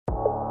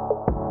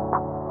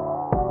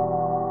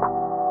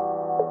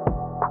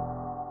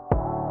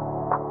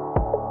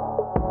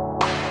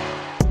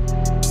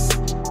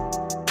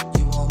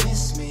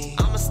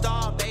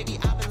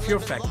Fear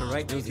Factor,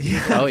 right?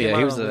 Oh yeah,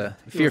 he was a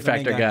Fear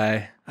Factor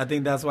guy. I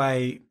think that's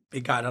why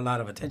it got a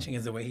lot of attention,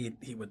 is the way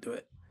he would do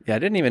it. Yeah, I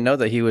didn't even know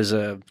that he was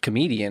a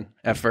comedian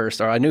at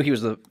first, or I knew he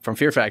was from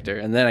Fear Factor,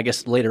 and then I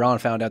guess later on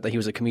found out that he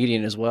was a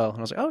comedian as well. And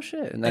I was like, oh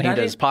shit! And then he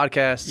does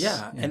podcasts.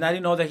 Yeah, and I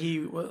didn't know that he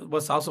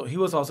was also an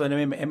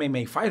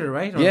MMA fighter,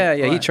 right? Yeah,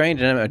 he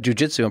trained in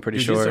jiu-jitsu, I'm pretty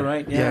sure.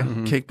 Right? Yeah,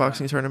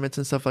 kickboxing tournaments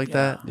and stuff like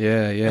that.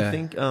 Yeah. I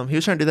think he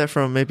was trying to do that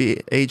from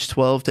maybe age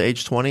 12 to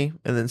age 20,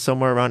 and then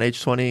somewhere around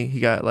age 20, he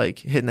got like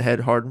hit in the head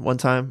hard one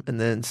time, and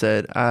then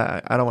said,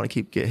 I don't want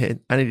to get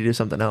hit. I need to do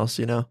something else,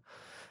 you know?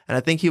 And I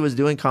think he was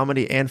doing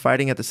comedy and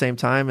fighting at the same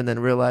time, and then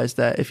realized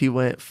that if he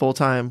went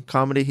full-time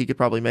comedy, he could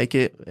probably make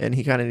it, and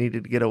he kind of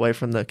needed to get away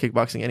from the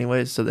kickboxing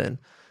anyways. So then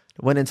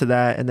went into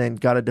that, and then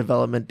got a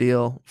development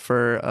deal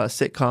for a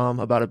sitcom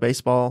about a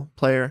baseball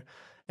player,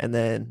 and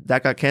then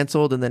that got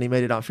canceled, and then he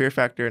made it on Fear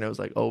Factor, and it was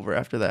like over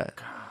after that.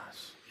 Gosh,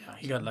 yeah,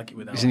 he got lucky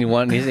with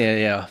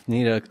that.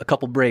 Need a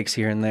couple breaks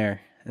here and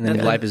there, and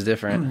then life is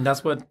different.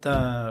 That's what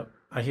I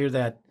hear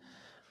that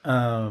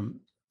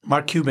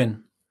Mark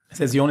Cuban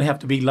says you only have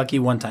to be lucky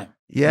one time.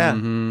 Yeah.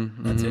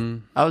 That's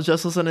it. I was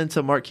just listening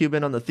to Mark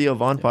Cuban on the Theo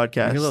Vaughn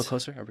podcast. Bring it a little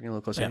closer. I'll bring it a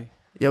little closer.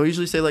 Yeah, we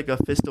usually say like a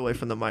fist away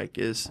from the mic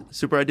is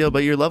super ideal,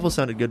 but your level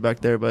sounded good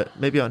back there, but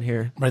maybe on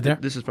here. Right there?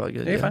 This is probably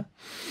good. Yeah, you're fine.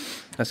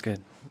 That's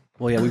good.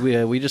 Well,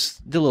 yeah, we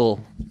just did a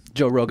little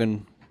Joe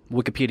Rogan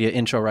Wikipedia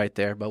intro right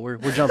there, but we're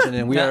jumping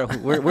in.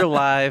 We're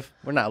live.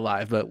 We're not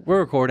live, but we're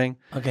recording.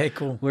 Okay,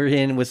 cool. We're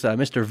in with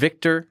Mr.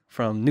 Victor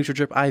from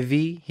Nutridrip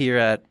IV here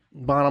at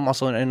Bonham,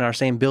 also in our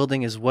same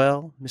building as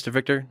well. Mr.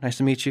 Victor, nice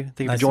to meet you.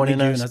 Thank you for joining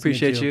us.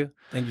 Appreciate you.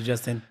 Thank you,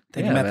 Justin.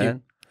 Thank you, Matthew.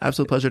 Man.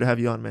 Absolute pleasure to have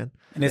you on, man.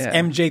 And it's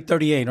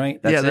MJ38,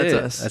 right? That's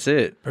us. That's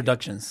it.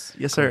 Productions.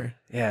 Yes, sir.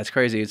 Yeah, it's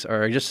crazy.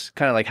 Or just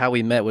kind of like how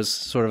we met was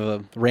sort of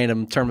a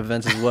random term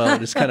events as well.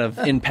 Just kind of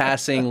in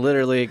passing,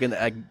 literally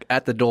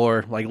at the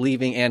door, like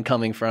leaving and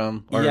coming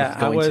from. Or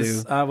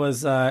I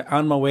was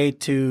on my way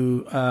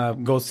to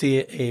go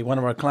see one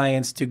of our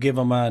clients to give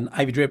them an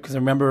IV drip, because I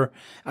remember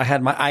I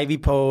had my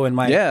IV pole and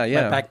my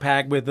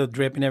backpack with the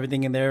drip and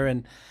everything in there,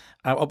 and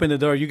I opened the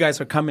door. You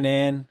guys are coming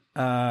in.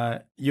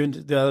 You and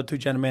the other two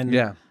gentlemen.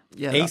 Yeah.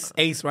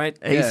 Ace, right?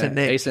 Ace and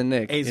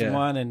Nick. Ace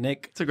one and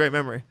Nick. It's a great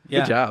memory.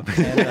 Good job.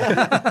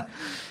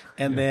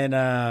 And then,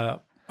 I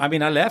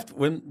left,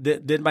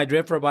 did my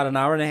drip for about an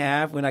hour and a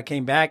half. When I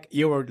came back,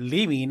 you were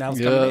leaving. I was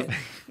coming in.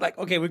 Like,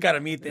 okay, we got to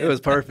meet them. It was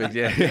perfect,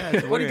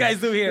 So what do you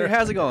guys do here?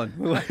 How's it going?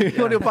 You want to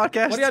do a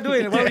podcast? What are y'all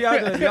doing? What are y'all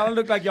doing? Y'all don't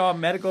look like y'all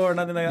medical or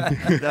nothing like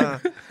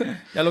that.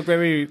 Y'all look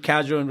very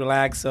casual and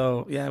relaxed.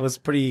 So, yeah, it was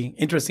pretty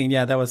interesting.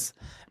 Yeah, that was,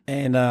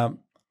 and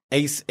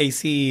Ace,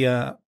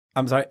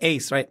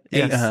 right?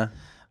 Yeah.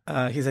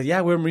 Ace. He said,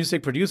 "Yeah, we're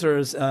music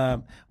producers.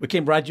 We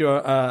can write you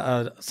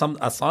a song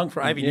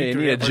for IV Nutridrip. You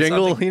need a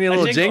jingle? You need a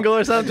little jingle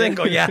or something?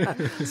 Yeah.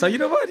 So you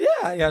know what?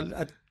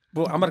 Yeah.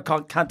 Well, I'm gonna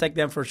contact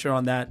them for sure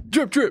on that.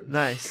 Drip.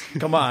 Nice.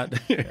 Come on.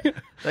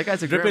 That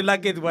guy's a dripping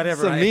like it,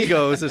 whatever. Some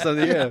Migos or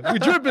something. Yeah, we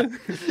dripping.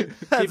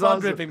 Keep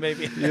on dripping,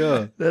 baby.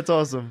 Yeah, that's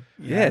awesome.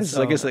 Yeah,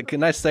 so I guess a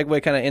nice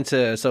segue kind of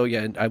into. So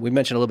yeah, we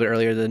mentioned a little bit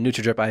earlier the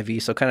Nutridrip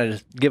IV. So kind of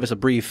just give us a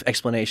brief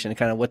explanation,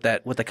 kind of what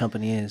the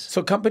company is.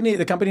 So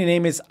the company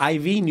name is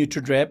IV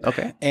Nutridrip.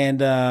 Okay,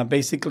 and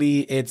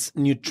basically it's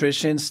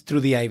nutrition through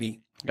the IV.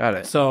 Got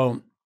it.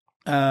 So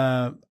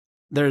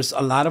there's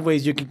a lot of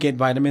ways you can get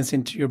vitamins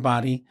into your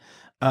body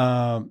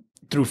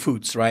through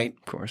foods, right?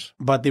 Of course.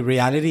 But the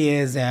reality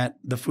is that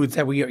the foods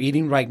that we are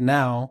eating right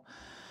now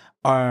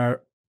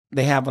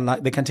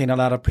they contain a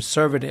lot of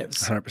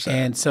preservatives. 100%.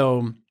 And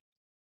so,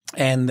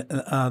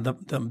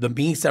 the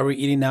meats that we're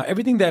eating now,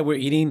 everything that we're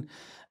eating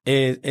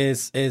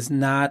does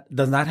not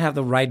have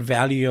the right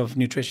value of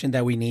nutrition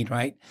that we need,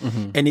 right?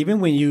 Mm-hmm. And even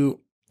when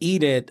you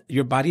eat it,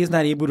 your body is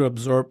not able to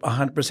absorb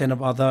 100%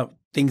 of all the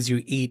things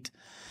you eat.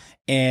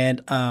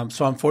 And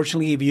so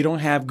unfortunately, if you don't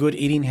have good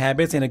eating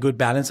habits and a good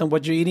balance on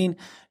what you're eating,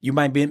 you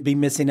might be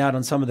missing out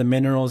on some of the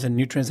minerals and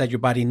nutrients that your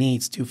body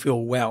needs to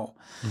feel well.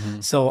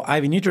 Mm-hmm. So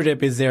IV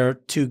Nutridrip is there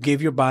to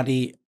give your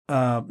body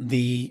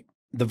the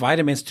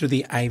vitamins through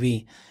the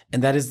IV.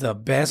 And that is the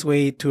best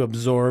way to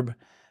absorb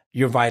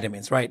your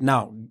vitamins, right?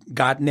 Now,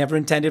 God never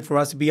intended for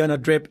us to be on a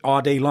drip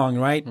all day long,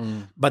 right?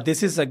 Mm. But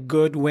this is a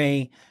good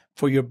way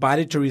for your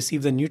body to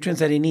receive the nutrients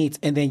that it needs.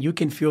 And then you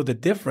can feel the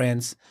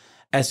difference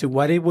as to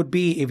what it would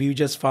be if you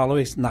just follow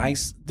a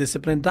nice,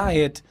 disciplined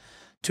diet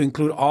to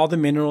include all the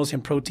minerals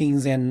and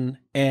proteins and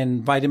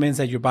vitamins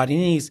that your body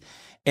needs.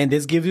 And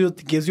this gives you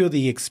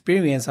the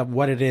experience of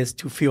what it is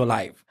to feel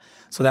alive.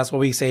 So that's what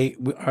we say.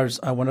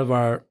 As a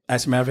matter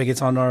of fact,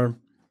 it's on our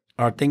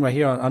thing right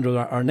here under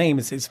our name.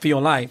 It's feel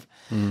alive,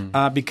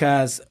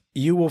 because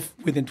you will,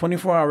 within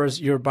 24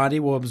 hours, your body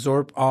will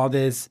absorb all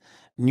these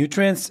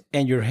nutrients,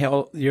 and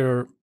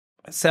your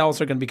cells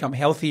are going to become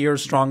healthier,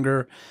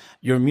 stronger.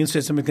 Your immune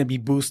system is going to be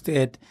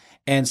boosted.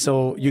 And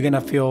so you're going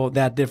to feel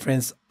that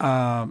difference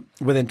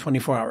within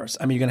 24 hours.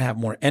 You're going to have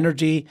more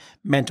energy,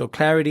 mental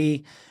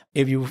clarity.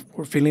 If you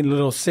were feeling a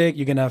little sick,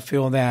 you're going to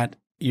feel that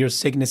your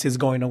sickness is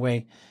going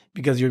away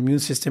because your immune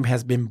system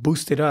has been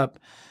boosted up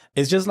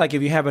It's just like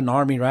if you have an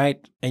army,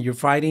 right? And you're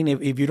fighting.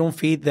 If you don't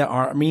feed the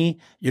army,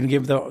 you don't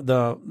give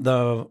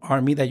the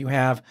army that you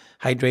have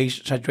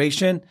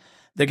hydration,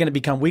 they're going to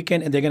become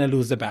weakened and they're going to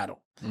lose the battle.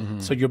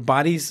 So your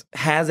body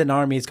has an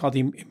army. It's called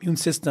the immune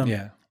system.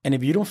 Yeah. And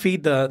if you don't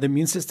feed the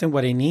immune system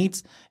what it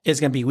needs,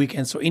 it's going to be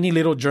weakened. So any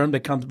little germ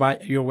that comes by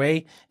your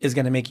way is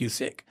going to make you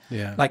sick.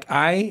 Yeah. Like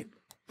I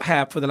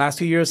have, for the last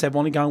 2 years, I've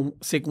only gone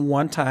sick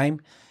one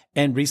time.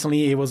 And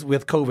recently it was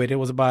with COVID. It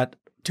was about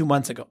 2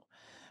 months ago.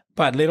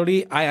 But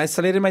literally, I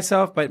isolated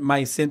myself, but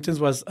my symptoms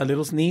was a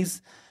little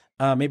sneeze,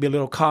 maybe a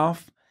little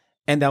cough,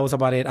 and that was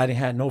about it. I didn't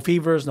have no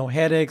fevers, no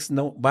headaches,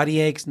 no body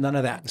aches, none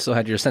of that. Still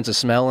had your sense of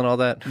smell and all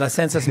that? The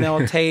sense of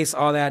smell, taste,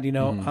 all that, you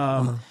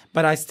know.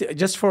 But I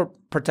just for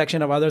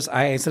protection of others,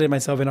 I isolated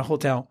myself in a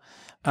hotel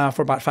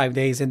for about 5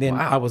 days, and then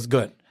I was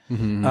good.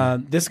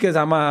 This because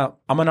I'm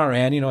an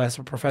RN, you know, as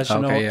a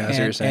professional. Okay, yeah, that's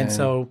what you're saying. And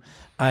so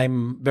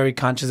I'm very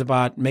conscious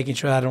about making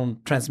sure I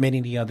don't transmit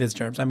any of these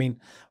germs. I mean,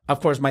 of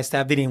course, my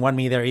staff didn't want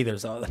me there either.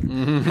 So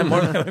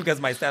more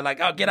because my staff like,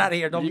 oh, get out of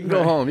here. Don't You can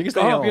go home. You can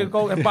stay home. You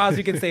go and boss,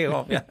 you can stay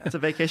home. Yeah. It's a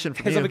vacation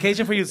for It's you. a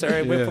vacation for you, sir.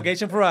 It's a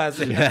vacation for us.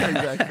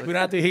 Exactly. We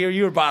don't have to hear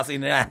you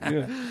bossing.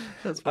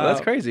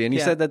 That's crazy. And you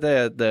yeah. said that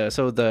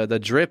the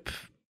drip,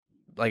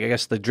 like I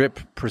guess the drip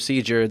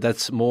procedure,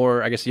 that's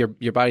more, I guess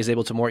your body's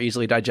able to more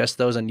easily digest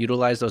those and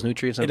utilize those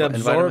nutrients and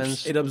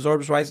vitamins. It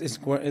absorbs right.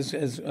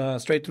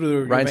 It's straight through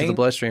your Right into vein, the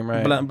bloodstream,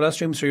 right?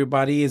 Bloodstream, so your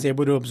body is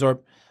able to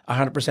absorb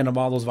 100% of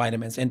all those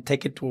vitamins and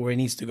take it to where it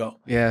needs to go.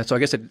 Yeah, so I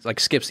guess it like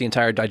skips the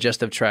entire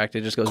digestive tract.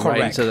 It just goes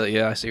right into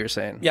the, I see what you're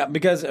saying. Yeah,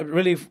 because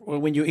really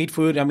when you eat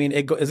food, I mean,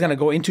 it's going to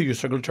go into your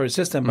circulatory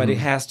system, but it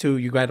has to,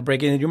 you got to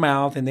break it in your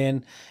mouth. And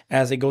then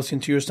as it goes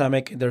into your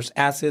stomach, there's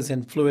acids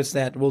and fluids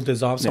that will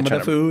dissolve some of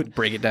the food.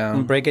 Break it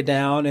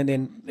down. And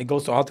then it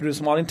goes all through the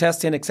small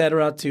intestine, et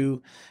cetera,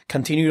 to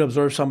continue to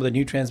absorb some of the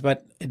nutrients,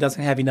 but it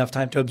doesn't have enough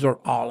time to absorb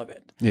all of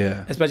it.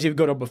 Yeah. Especially if you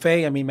go to a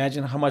buffet. I mean,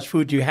 imagine how much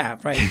food you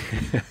have, right?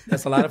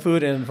 That's a lot of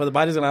food. And for the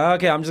body's like,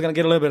 okay, I'm just going to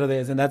get a little bit of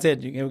this. And that's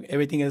it.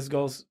 Everything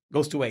goes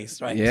to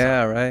waste, right?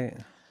 Yeah, right.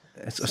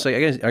 So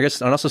I guess,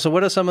 and also, so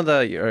what are some of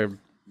the, you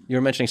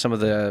were mentioning some of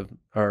the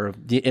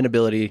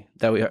inability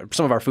that we,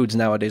 some of our foods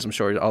nowadays, I'm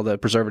sure, all the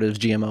preservatives,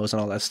 GMOs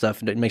and all that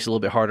stuff, it makes it a little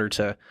bit harder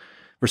to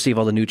receive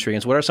all the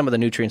nutrients. What are some of the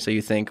nutrients that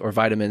you think, or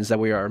vitamins that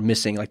we are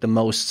missing, like the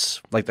most,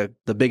 like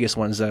the biggest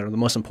ones that are the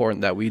most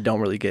important that we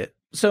don't really get?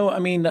 So, I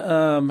mean,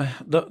 I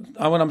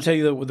want to tell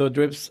you the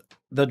drips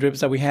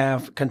that we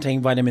have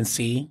contain vitamin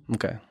C.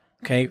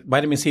 Okay.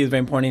 Vitamin C is very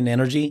important in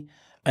energy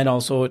and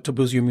also to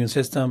boost your immune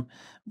system.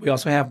 We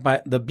also have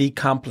the B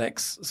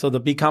complex. So the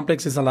B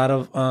complex is a lot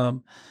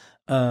of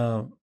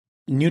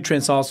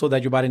nutrients also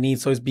that your body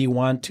needs. So it's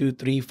B1, 2,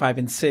 3, 5,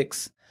 and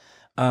 6.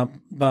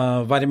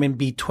 Vitamin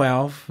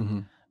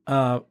B12.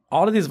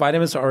 All of these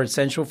vitamins are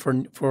essential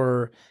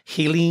for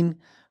healing,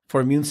 for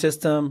immune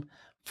system,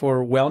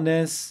 for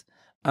wellness.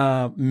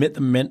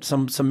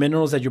 Some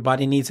minerals that your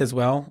body needs as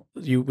well.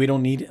 We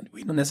don't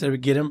necessarily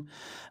get them.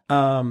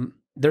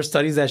 There's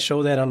studies that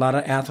show that a lot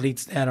of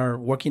athletes that are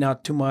working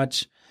out too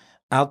much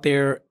out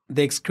there,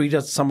 they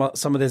excrete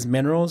some of these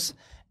minerals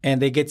and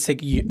they get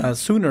sick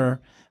sooner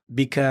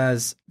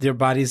because their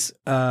bodies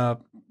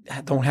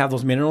don't have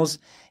those minerals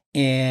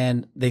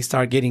and they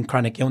start getting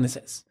chronic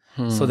illnesses.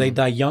 So they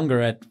die younger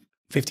at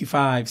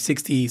 55,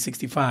 60,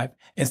 65.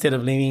 Instead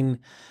of living,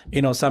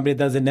 somebody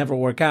that doesn't never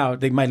work out,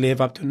 they might live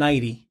up to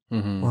 90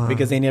 Wow.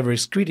 because they never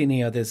excrete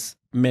any of these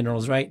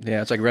minerals, right?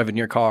 Yeah, it's like revving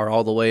your car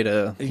all the way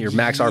to your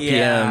max RPMs.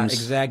 Yeah,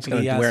 exactly.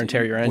 It's gonna wear and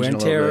tear your engine a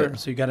little bit.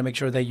 So you got to make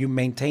sure that you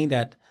maintain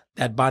that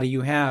body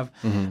you have.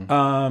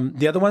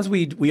 The other ones,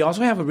 we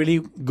also have a really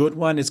good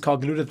one. It's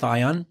called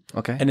glutathione.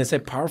 Okay. And it's a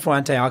powerful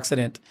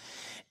antioxidant.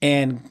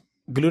 And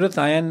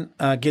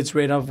glutathione gets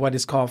rid of what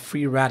is called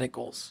free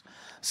radicals.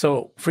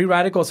 So free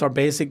radicals are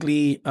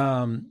basically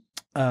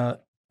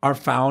are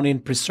found in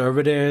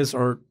preservatives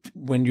or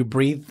when you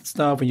breathe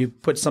stuff, when you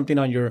put something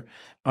on your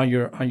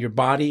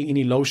body,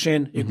 any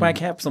lotion, you might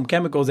have some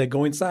chemicals that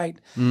go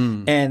inside,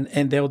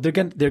 and they're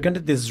going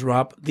to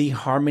disrupt the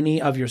harmony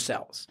of your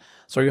cells.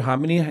 So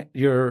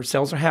your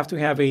cells have to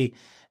have a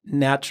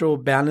natural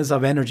balance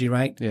of energy,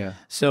 right? Yeah.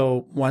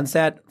 So once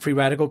that free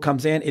radical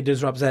comes in, it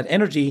disrupts that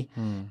energy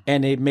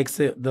and it makes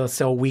the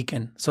cell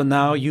weaken. So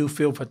now you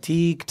feel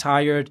fatigued,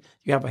 tired,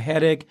 you have a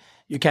headache,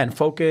 you can't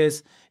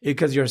focus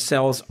because your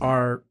cells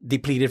are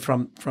depleted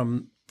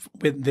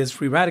with these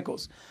free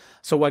radicals.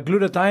 So what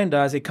glutathione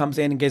does, it comes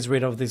in and gets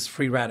rid of these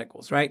free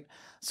radicals, right?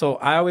 So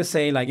I always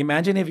say, like,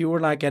 imagine if you were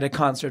like at a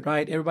concert,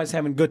 right? Everybody's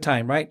having a good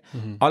time, right?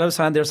 All of a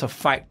sudden there's a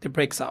fight that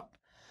breaks out.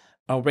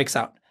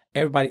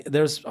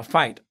 There's a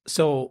fight.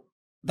 So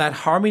that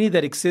harmony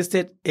that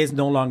existed is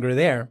no longer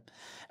there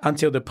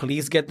until the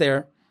police get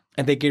there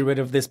and they get rid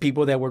of these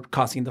people that were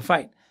causing the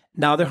fight.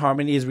 Now the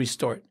harmony is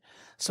restored.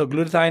 So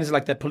glutathione is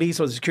like the police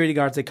or the security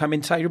guards. They come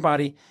inside your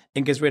body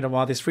and gets rid of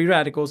all these free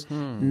radicals.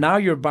 Now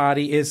your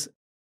body is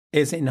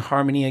in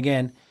harmony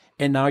again.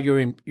 And now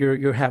you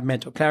have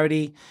mental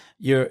clarity.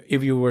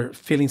 If you were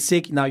feeling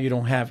sick, now you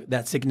don't have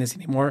that sickness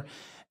anymore.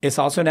 It's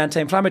also an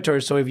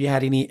anti-inflammatory. So if you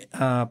had any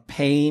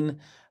pain,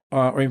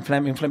 or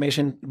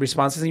inflammation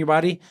responses in your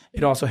body,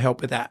 it also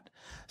help with that.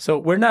 So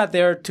we're not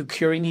there to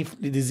cure any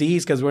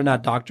disease because we're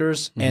not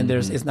doctors, and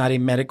it's not a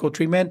medical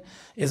treatment.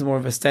 It's more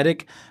of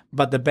aesthetic,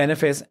 but the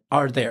benefits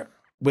are there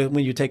when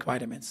you take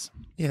vitamins.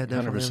 Yeah,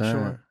 definitely. I'm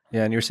sure.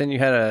 Yeah, and you were saying you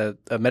had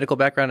a medical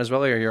background as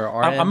well, or you're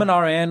an RN? I'm an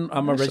RN.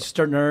 I'm a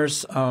registered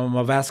nurse. I'm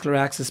a vascular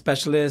access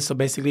specialist. So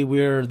basically,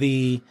 we're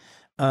the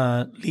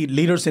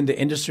leaders in the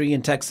industry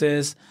in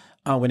Texas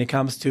when it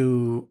comes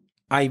to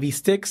IV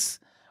sticks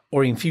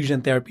or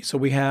infusion therapy. So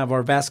we have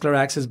our vascular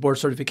access board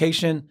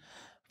certification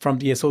from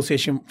the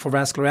Association for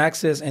Vascular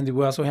Access, and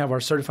we also have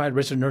our certified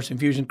registered nurse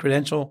infusion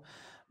credential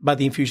by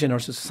the Infusion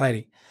Nurses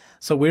Society.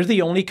 So we're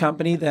the only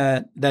company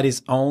that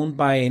is owned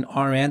by an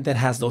RN that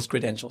has those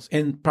credentials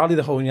in probably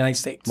the whole United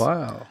States.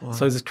 Wow.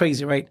 So it's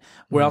crazy, right?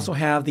 We also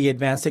have the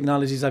advanced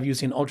technologies of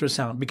using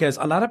ultrasound because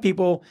a lot of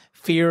people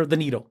fear the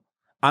needle.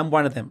 I'm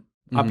one of them.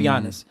 I'll be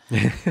honest.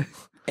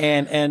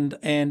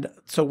 And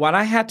so what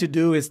I had to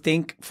do is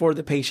think for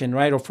the patient,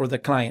 right? Or for the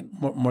client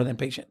more than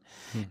patient.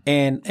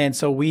 And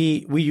so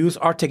we use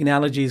our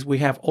technologies. We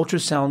have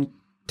ultrasound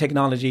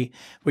technology,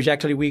 which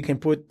actually we can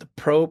put the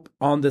probe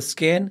on the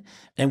skin,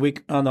 and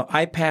on the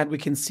iPad we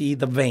can see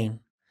the vein.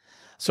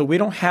 So we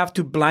don't have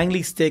to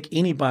blindly stick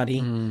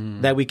anybody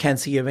that we can't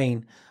see a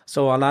vein.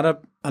 So a lot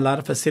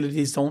of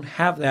facilities don't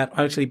have that.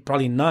 Actually,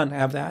 probably none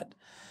have that.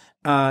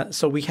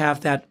 So we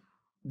have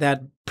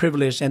that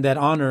privilege and that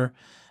honor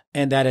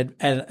and that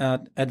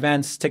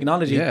advanced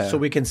technology, so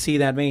we can see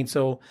that vein.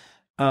 So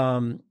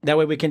that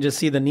way we can just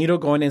see the needle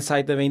going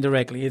inside the vein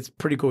directly. It's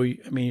pretty cool.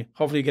 I mean,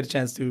 hopefully you get a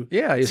chance to see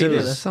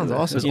this. That sounds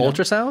awesome. Is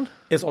ultrasound?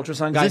 It's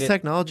ultrasound Is guided. this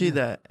technology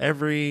that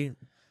every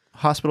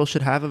hospital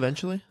should have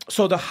eventually?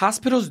 So the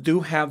hospitals do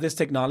have this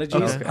technology.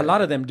 Okay. A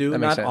lot of them do, That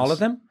not makes all sense. of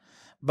them.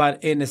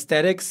 But in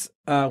aesthetics,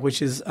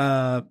 which is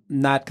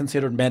not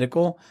considered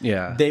medical,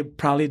 they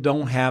probably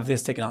don't have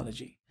this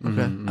technology.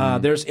 Okay.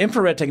 There's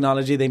infrared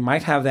technology. They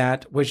might have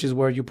that, which is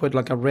where you put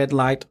like a red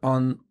light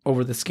on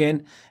over the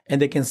skin, and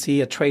they can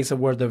see a trace of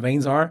where the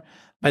veins are,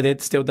 but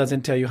it still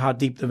doesn't tell you how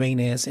deep the vein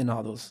is and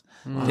all those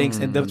things.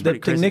 And the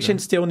technician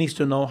still needs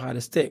to know how to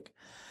stick.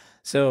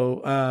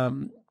 So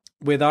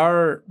with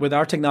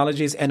our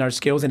technologies and our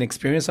skills and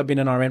experience, I've been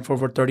an RN for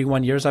over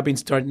 31 years. I've been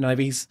starting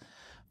IVs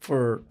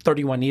for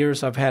 31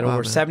 years. I've had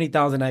over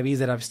 70,000 IVs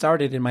that I've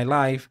started in my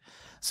life.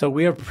 So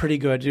we are pretty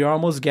good. You're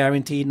almost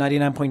guaranteed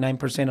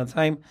 99.9% of the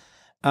time.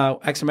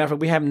 As a matter of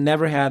fact, we have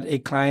never had a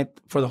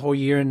client for the whole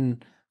year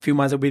and few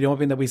months that we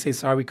open that we say,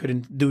 sorry, we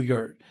couldn't do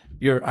your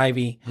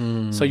IV.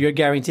 So you're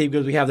guaranteed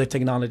because we have the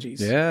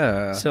technologies.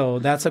 Yeah. So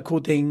that's a cool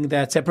thing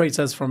that separates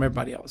us from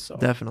everybody else. So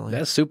Definitely.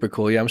 That's super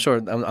cool. Yeah, I'm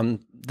sure. I'm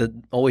the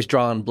always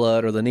drawing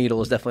blood or the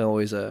needle is definitely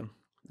always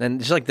and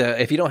just like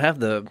if you don't have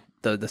the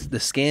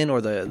skin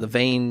or the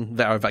vein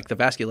or like the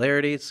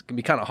vascularity, it can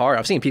be kind of hard.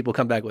 I've seen people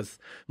come back with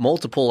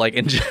multiple like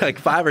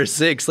 5 or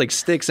 6 like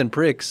sticks and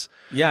pricks.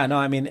 Yeah, no,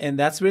 I mean, and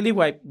that's really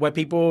why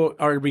people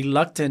are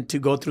reluctant to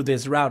go through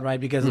this route, right?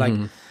 Because like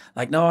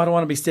no, I don't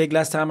want to be stick.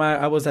 Last time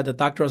I was at the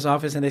doctor's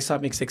office and they saw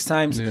me 6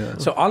 times. Yeah.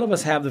 So all of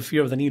us have the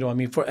fear of the needle. I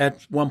mean,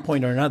 at one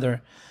point or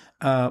another,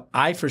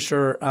 I for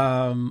sure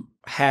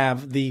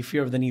have the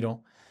fear of the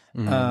needle.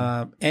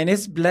 And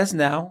it's blessed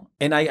now.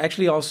 And I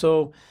actually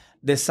also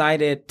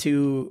decided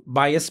to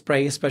buy a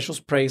special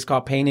spray. It's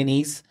called Pain and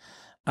Ease.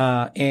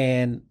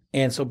 And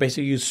so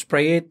basically you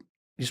spray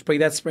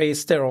that spray, it's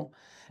sterile.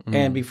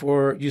 And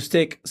before you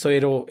stick, so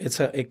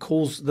it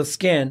cools the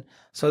skin,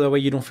 so that way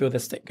you don't feel the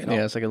stick. You know?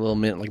 Yeah, it's like a little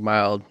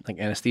mild like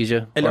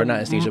anesthesia, or not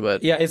anesthesia,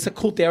 but yeah, it's a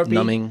cool therapy.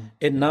 Numbing.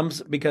 It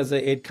numbs because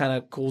it kind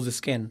of cools the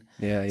skin.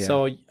 Yeah.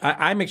 So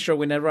I make sure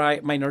whenever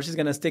my nurse is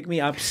gonna stick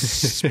me, I'm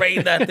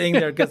spraying that thing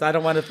there because I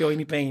don't want to feel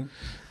any pain.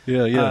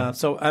 Yeah.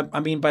 So I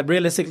mean, but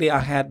realistically, I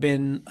had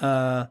been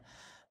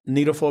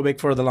needle phobic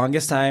for the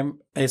longest time.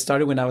 It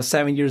started when I was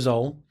 7 years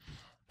old.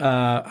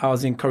 I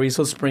was in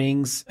Carrizo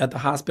Springs at the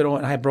hospital,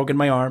 and I had broken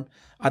my arm.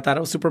 I thought I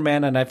was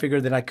Superman, and I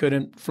figured that I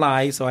couldn't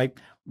fly, so I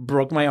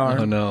broke my arm.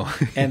 Oh no!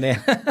 And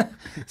then,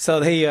 so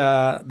they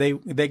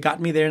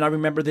got me there, and I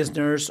remember this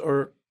nurse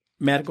or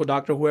medical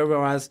doctor, whoever it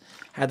was,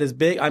 had this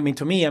big. I mean,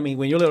 to me,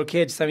 when you're a little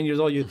kid, 7 years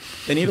old,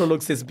 the needle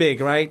looks this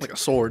big, right? Like a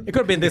sword. It could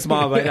have been this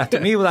small, but to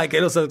me, it was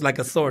like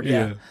a sword.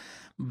 Yeah.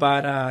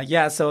 But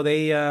so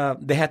they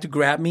had to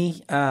grab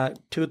me,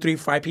 2, 3,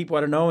 5 people, I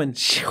don't know, and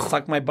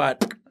suck my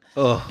butt.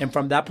 Oh. And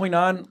from that point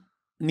on,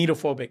 needle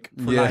phobic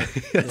for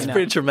life. That's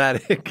pretty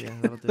traumatic. Yeah,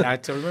 that'll do it. I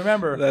still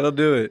remember. That'll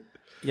do it.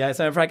 Yeah, as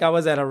a matter of fact, I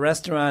was at a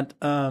restaurant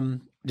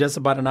just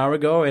about an hour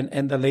ago, and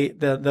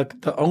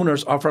the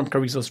owners are from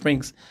Carrizo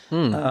Springs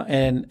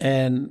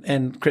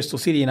and Crystal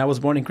City, and I was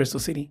born in Crystal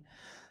City.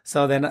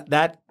 So then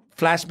that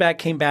flashback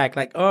came back,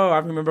 like, oh, I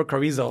remember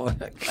Carrizo.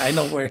 I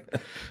know where.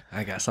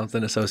 I got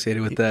something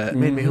associated with that. It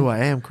made me who I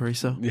am,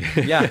 Carrizo.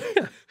 Yeah.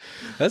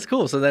 That's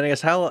cool. So then I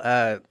guess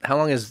how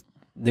long has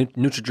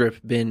Nutridrip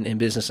been in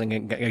business, and I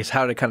guess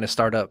how did it kind of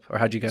start up, or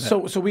how'd you get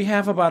it? So we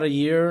have about 1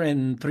 year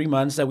and 3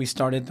 months that we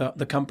started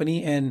the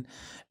company, and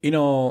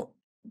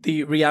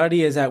the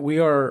reality is that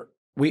we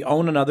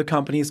own another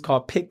company. It's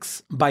called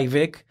Picks by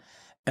Vic,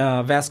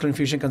 vascular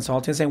infusion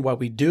consultants, and what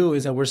we do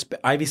is that we're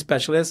IV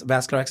specialists,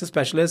 vascular access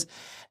specialists,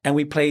 and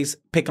we place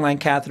PICC line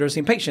catheters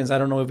in patients. I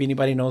don't know if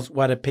anybody knows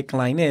what a PICC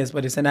line is,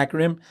 but it's an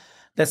acronym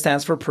that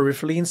stands for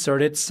peripherally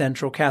inserted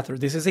central catheter.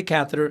 This is a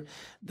catheter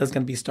that's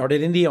going to be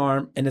started in the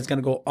arm, and it's going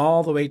to go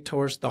all the way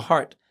towards the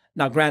heart.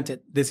 Now,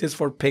 granted, this is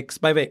for PICCs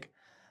by Vic.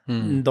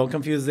 Don't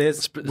confuse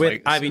this with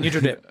IV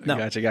Nutridrip. No.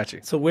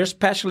 Gotcha. So we're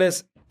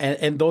specialists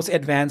in those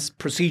advanced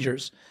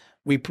procedures.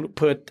 We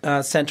put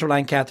central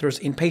line catheters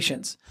in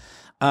patients.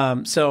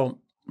 So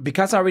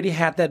because I already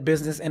had that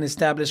business and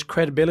established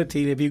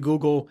credibility, if you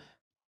Google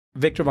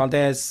Victor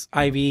Valdez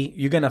IV,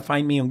 you're going to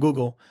find me on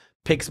Google.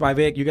 PICCs by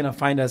Vic, you're going to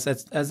find us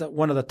as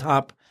one of the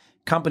top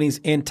companies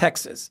in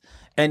Texas.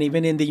 And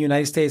even in the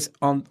United States,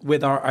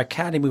 with our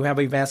academy, we have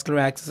a vascular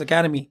access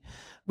academy.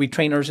 We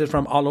train nurses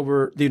from all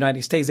over the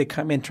United States. They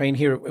come and train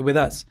here with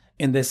us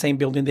in the same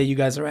building that you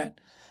guys are at,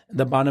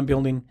 the bottom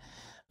building,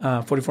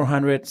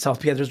 4400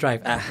 South Piedras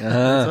Drive. That's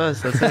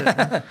us. That's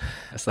it.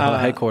 That's the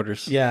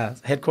headquarters. Yeah,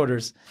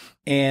 headquarters.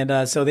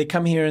 And so they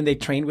come here and they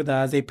train with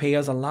us. They pay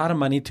us a lot of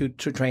money to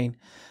train.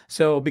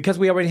 So because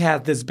we already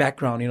have this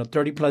background,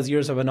 30 plus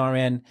years of an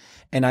RN,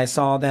 and I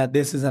saw that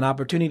this is an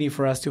opportunity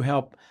for us to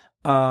help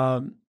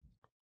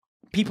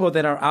people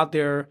that are out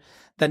there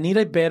that need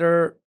a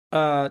better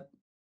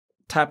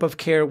type of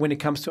care when it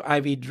comes to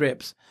IV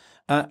drips.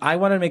 I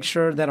want to make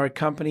sure that our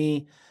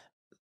company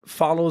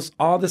follows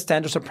all the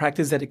standards of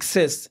practice that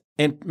exist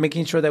and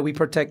making sure that we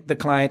protect the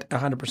client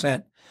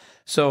 100%.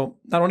 So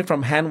not only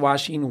from hand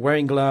washing,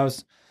 wearing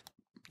gloves,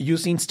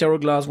 using sterile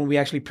gloves when we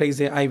actually place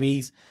the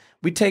IVs,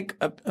 we take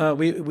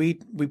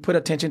we put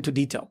attention to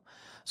detail.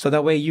 So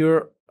that way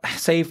you're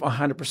safe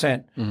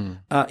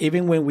 100%.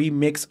 Even when we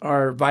mix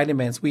our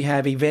vitamins, we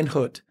have a vent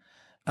hood,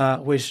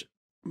 which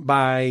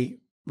by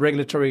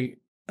regulatory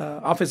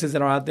offices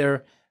that are out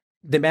there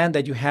demand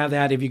that you have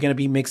that if you're going to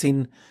be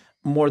mixing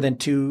more than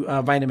 2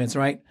 vitamins,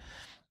 right?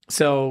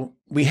 So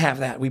we have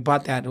that. We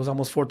bought that. It was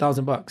almost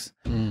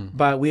 $4,000.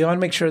 But we want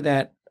to make sure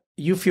that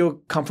you feel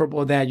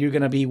comfortable that you're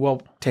going to be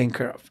well taken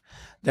care of,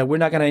 that we're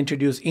not going to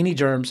introduce any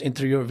germs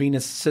into your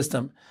venous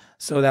system.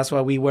 So that's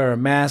why we wear a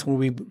mask when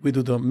we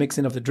do the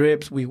mixing of the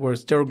drips. We wear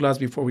sterile gloves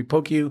before we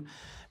poke you.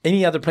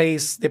 Any other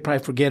place, they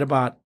probably forget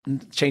about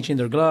changing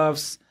their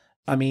gloves.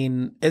 I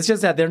mean, it's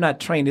just that they're not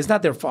trained. It's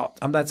not their fault.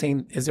 I'm not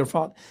saying it's their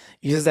fault.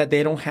 It's just that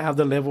they don't have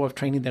the level of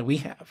training that we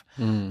have.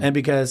 And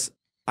because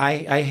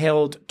I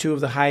held 2 of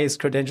the highest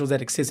credentials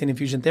that exist in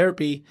infusion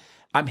therapy,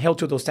 I'm held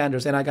to those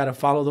standards, and I got to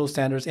follow those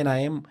standards, and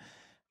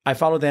I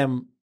follow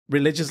them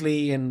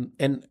religiously and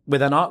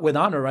with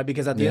honor, right?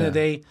 Because at the end of the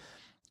day,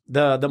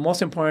 the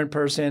most important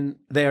person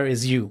there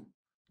is you,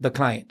 the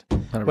client.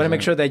 100%. We want to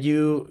make sure that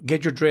you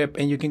get your drip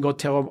and you can go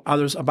tell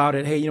others about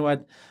it. Hey, you know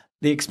what?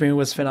 The experience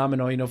was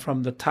phenomenal,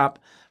 from the top,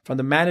 from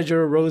the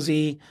manager,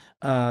 Rosie,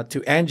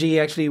 to Angie,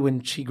 actually,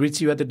 when she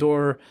greets you at the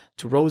door,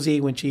 to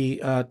Rosie, when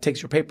she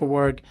takes your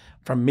paperwork,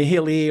 from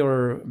Mihili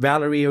or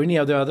Valerie or any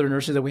of the other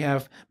nurses that we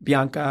have,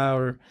 Bianca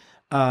or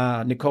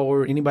Nicole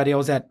or anybody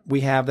else that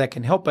we have that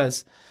can help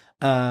us,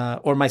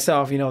 or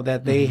myself,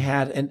 that they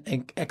had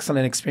an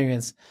excellent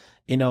experience.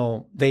 They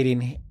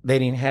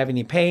didn't have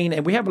any pain.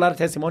 And we have a lot of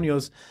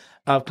testimonials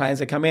of clients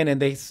that come in and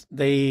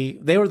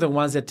they were the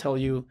ones that tell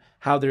you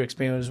how their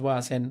experience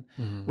was, and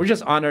we're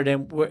just honored,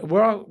 and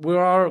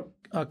we're all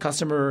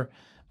customer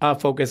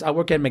focused. I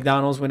worked at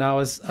McDonald's when I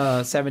was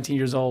 17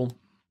 years old,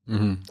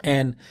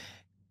 and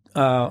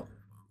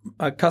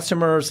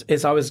customers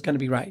is always going to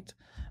be right,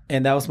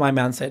 and that was my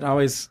mindset.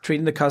 Always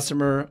treating the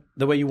customer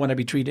the way you want to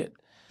be treated.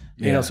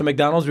 So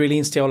McDonald's really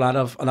instilled a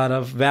lot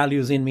of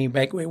values in me.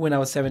 Back when I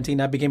was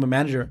 17, I became a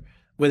manager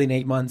within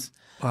 8 months.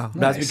 Wow,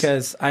 that's nice.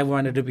 Because I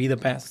wanted to be the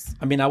best.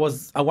 I mean, I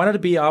wanted to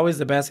be always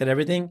the best at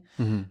everything.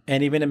 And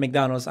even at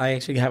McDonald's, I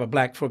actually have a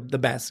black for the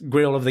best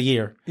grill of the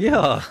year.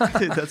 Yeah,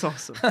 dude, that's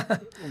awesome.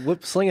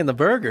 Whip slinging the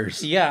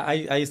burgers. Yeah,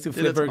 I used to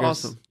flip burgers.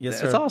 Awesome. Yes,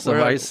 sir. It's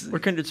awesome. We're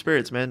kindred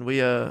spirits, man. We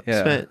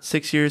spent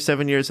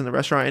 7 years in the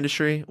restaurant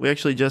industry. We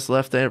actually just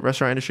left the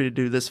restaurant industry to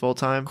do this full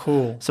time.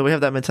 Cool. So we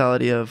have that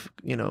mentality of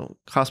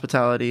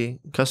hospitality,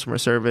 customer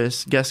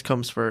service, guest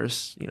comes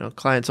first.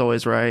 Client's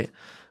always right.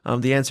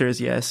 The answer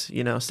is yes,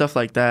 stuff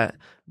like that.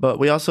 But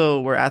we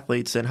also were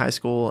athletes in high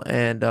school,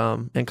 and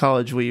in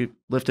college, we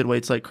lifted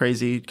weights like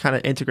crazy, kind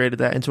of integrated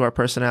that into our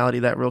personality,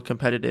 that real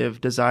competitive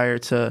desire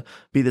to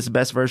be this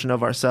best version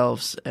of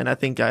ourselves. And I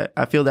think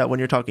I feel that when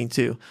you're talking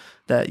too,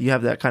 that you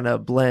have that kind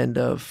of blend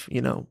of,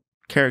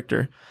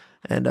 character.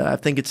 And I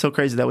think it's so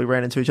crazy that we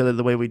ran into each other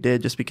the way we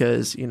did, just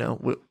because,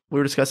 we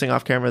were discussing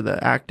off camera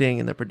the acting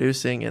and the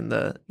producing and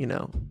the,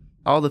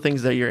 all the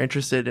things that you're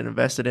interested and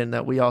invested in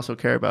that we also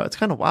care about. It's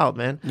kind of wild,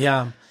 man.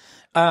 Yeah.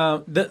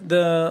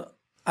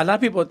 A lot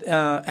of people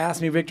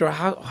ask me, Victor,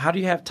 how do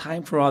you have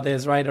time for all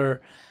this, right?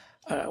 Or,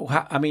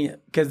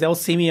 because they'll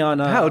see me on...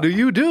 how do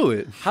you do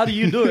it? How do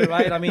you do it,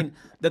 right? I mean,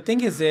 the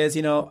thing is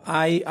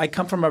I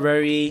come from a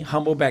very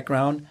humble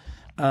background.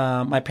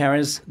 My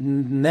parents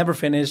never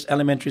finished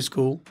elementary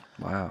school.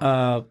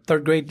 Wow.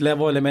 3rd grade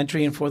level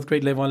elementary and 4th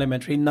grade level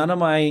elementary. None of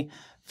my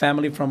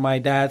family from my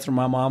dad's or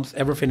my mom's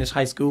ever finished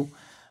high school.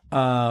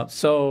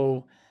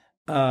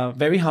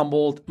 Very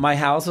humbled. My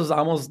house was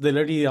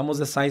literally almost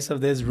the size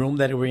of this room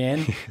that we're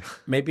in,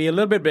 maybe a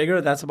little bit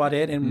bigger. That's about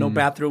it, and no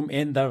bathroom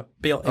in the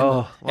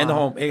in the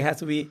home. It has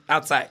to be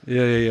outside.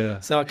 Yeah.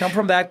 So I come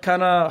from that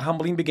kind of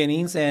humbling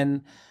beginnings,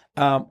 and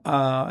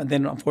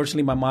then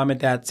unfortunately my mom and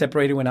dad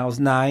separated when I was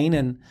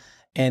 9,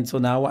 and so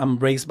now I'm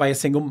raised by a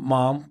single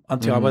mom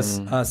until I was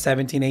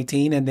 17,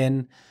 18, and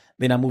then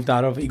I moved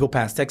out of Eagle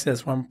Pass,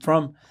 Texas, where I'm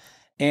from,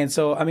 and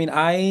so I mean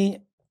I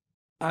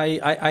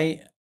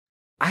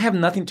have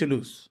nothing to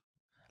lose.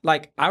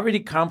 Like I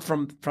already come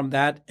from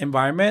that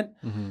environment,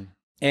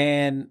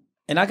 and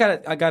I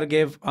gotta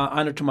give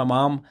honor to my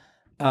mom.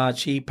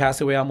 She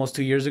passed away almost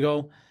 2 years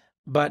ago,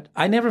 but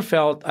I never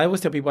felt. I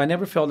always tell people I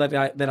never felt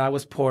that I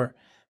was poor,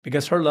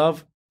 because her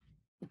love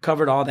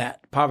covered all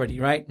that poverty,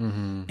 right?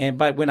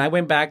 But when I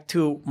went back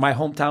to my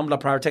hometown, La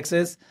Pryor,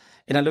 Texas,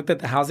 and I looked at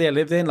the house that I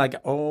lived in, like,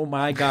 oh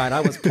my God, I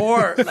was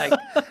poor. Like,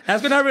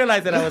 that's when I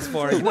realized that I was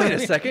poor. Wait a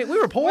second, we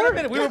were poor? Wait a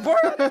minute, we were poor?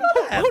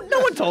 No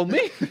one told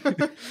me.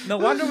 No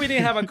wonder we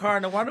didn't have a car.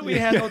 No wonder we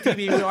had no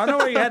TV. No wonder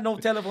we had no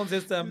telephone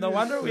system. No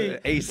wonder we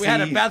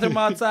had a bathroom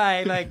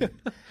outside. Like,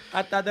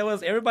 I thought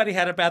everybody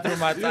had a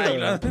bathroom outside. You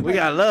know? We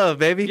got love,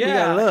 baby. Yeah, we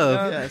got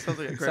love. Yeah, it sounds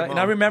like a great mom. And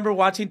I remember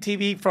watching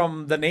TV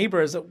from the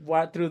neighbors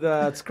through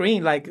the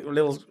screen, like a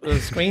little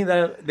screen,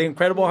 the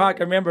Incredible Hulk.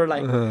 I remember,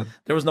 like,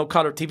 there was no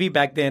color TV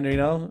back then, you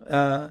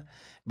know.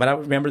 But I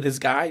remember this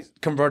guy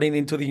converting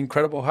into the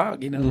Incredible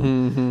Hulk, you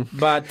know.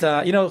 But,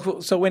 you know,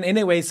 so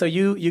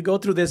you go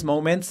through these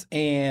moments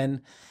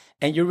and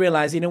you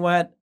realize, you know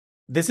what?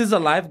 This is a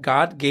life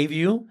God gave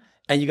you,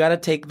 and you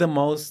got to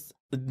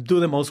do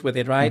the most with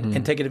it, right?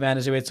 And take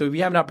advantage of it. So if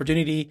you have an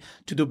opportunity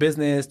to do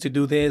business, to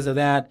do this or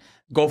that,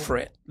 go for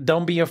it.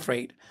 Don't be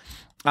afraid.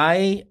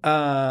 I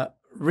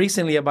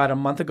recently, about a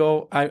month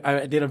ago,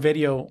 I did a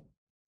video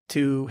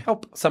to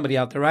help somebody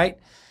out there, right?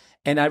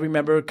 And I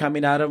remember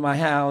coming out of my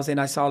house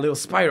and I saw a little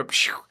spider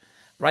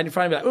right in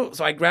front of me. Like, oh,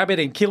 so I grabbed it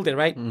and killed it,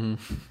 right? And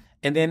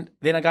then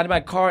I got in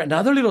my car,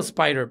 another little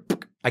spider,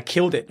 I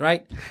killed it,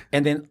 right?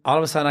 And then all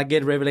of a sudden I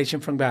get a revelation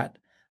from God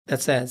that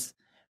says,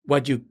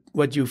 what you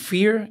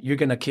fear, you're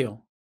going to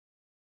kill.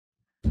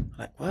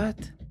 Like,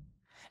 what?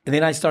 And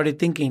then I started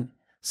thinking,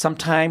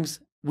 sometimes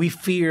we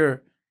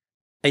fear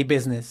a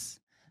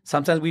business.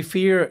 Sometimes we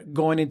fear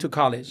going into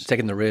college.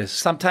 Taking the risk.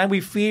 Sometimes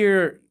we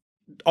fear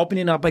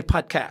opening up a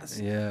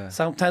podcast. Yeah.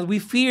 Sometimes we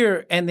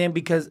fear, and then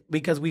because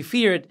we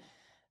fear it,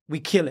 we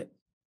kill it.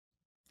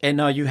 And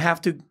no, you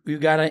gotta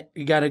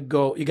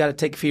go. You gotta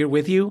take fear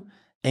with you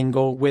and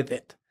go with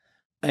it,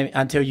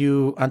 until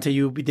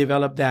you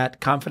develop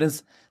that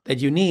confidence that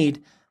you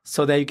need,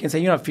 so that you can say,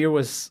 you know, fear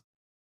was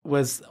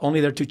only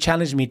there to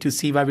challenge me to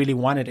see if I really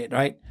wanted it,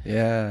 right?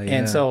 Yeah.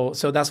 And so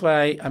that's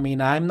why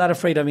I'm not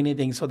afraid of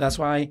anything. So that's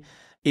why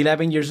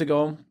 11 years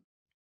ago,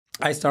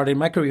 I started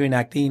my career in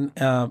acting,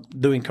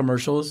 doing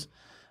commercials.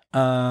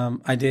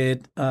 I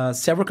did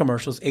several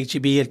commercials.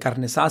 HEB, El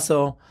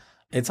Carnesazo.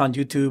 It's on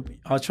YouTube.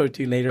 I'll show it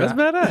to you later. That's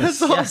badass.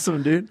 That's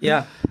awesome, dude.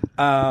 Yeah.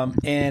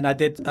 And I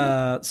did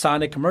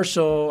Sonic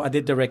commercial. I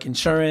did Direct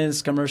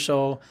Insurance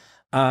commercial,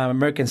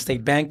 American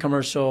State Bank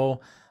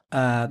commercial.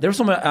 There was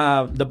some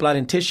the Blood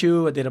and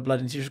Tissue. I did a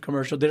Blood and Tissue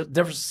commercial.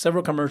 There were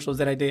several commercials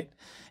that I did,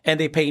 and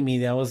they paid me.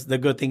 That was the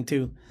good thing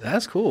too.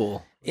 That's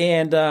cool.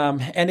 And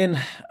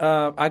then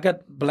I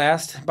got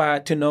blessed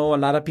to know a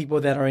lot of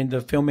people that are in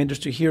the film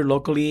industry here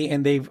locally,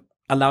 and they've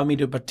allowed me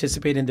to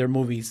participate in their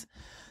movies.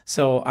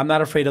 So I'm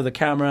not afraid of the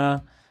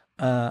camera.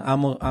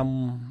 I'm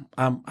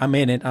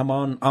in it. I'm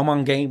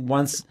on game.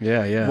 Once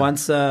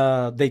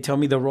they tell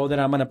me the role that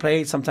I'm gonna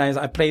play. Sometimes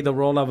I play the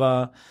role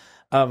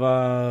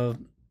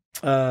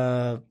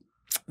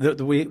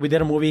we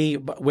did a movie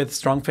with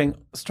Strong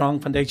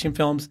Foundation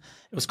Films.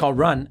 It was called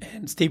Run,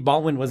 and Steve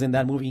Baldwin was in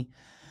that movie.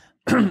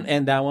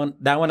 And that one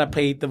I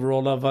played the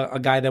role of a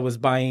guy that was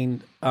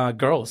buying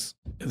girls.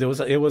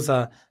 It was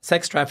a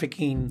sex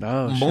trafficking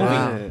movie.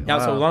 Shit. Yeah,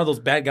 so one of those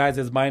bad guys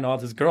that's buying all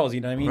these girls.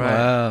 You know what I mean? Right.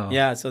 Wow.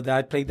 Yeah, so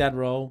I played that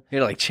role. You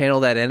know, like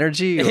channel that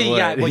energy. Or what?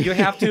 Yeah, well, you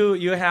have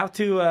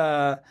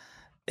to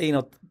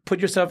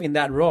put yourself in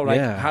that role, right?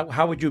 Yeah.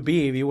 How would you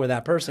be if you were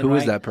that person? Who right?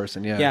 is that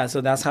person? Yeah. Yeah,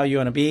 so that's how you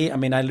want to be. I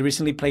mean, I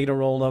recently played a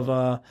role of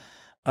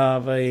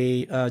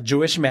a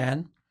Jewish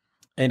man.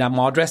 And I'm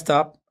all dressed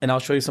up, and I'll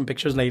show you some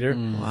pictures later.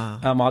 Wow.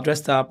 I'm all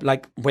dressed up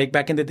like way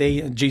back in the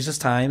day, Jesus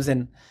times,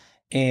 and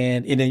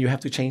then you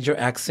have to change your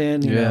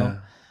accent, you know.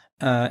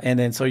 And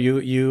then so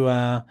you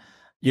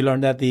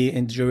learn that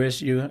in Jewish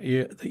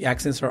the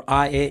accents are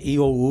I, E,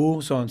 I, O,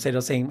 U. So instead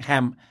of saying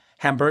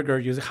hamburger,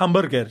 use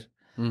hamburger.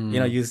 You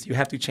know, you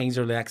have to change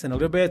your accent a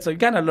little bit. So you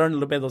gotta learn a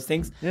little bit of those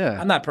things.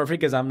 Yeah. I'm not perfect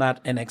because I'm not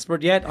an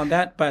expert yet on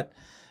that, but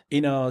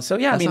so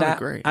yeah,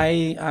 Great.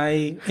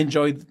 I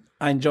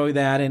enjoy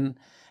that.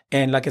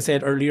 And like I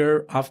said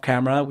earlier, off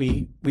camera,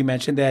 we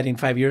mentioned that in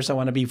 5 years, I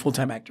want to be a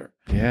full-time actor.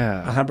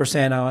 Yeah.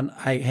 100%.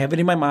 I have it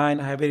in my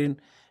mind. I have it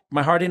in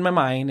my heart, in my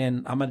mind,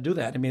 and I'm going to do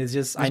that. I mean, it's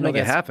just, I know make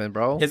it happen,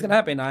 bro. It's going to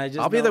happen.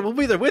 We'll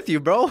be there with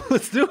you, bro.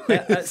 Let's do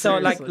it. So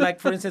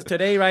like for instance,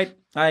 today, right,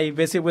 I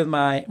visit with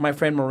my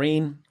friend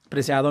Maureen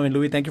Preciado and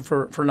Louis, thank you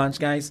for lunch,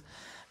 guys.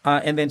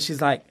 And then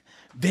she's like,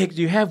 Vic,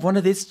 do you have one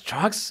of these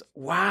trucks?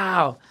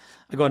 Wow.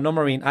 I go, no,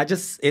 Maureen,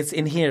 it's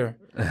in here.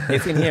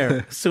 It's in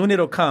here. Soon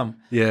it'll come.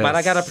 Yes. But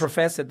I got to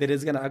profess it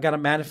that I got to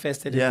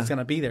manifest it and it's going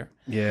to be there.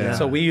 Yeah.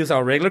 So we use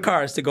our regular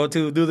cars to go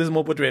to do these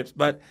mobile trips.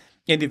 But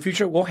in the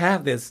future, we'll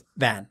have this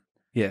van.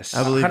 Yes.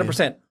 I believe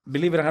 100%.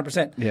 Believe it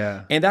 100%.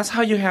 Yeah. And that's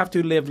how you have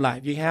to live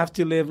life. You have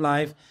to live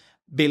life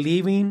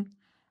believing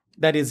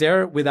that it's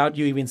there without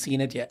you even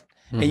seeing it yet.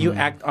 And you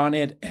act on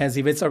it as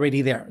if it's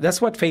already there.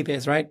 That's what faith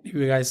is, right?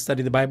 You guys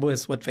study the Bible,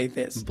 is what faith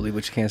is. Believe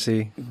what you can't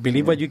see.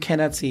 Believe what you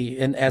cannot see,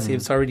 and as if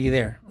it's already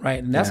there,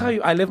 right? And that's how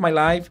I live my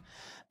life.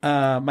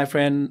 My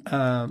friend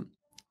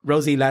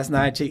Rosie last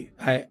night,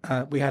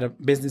 we had a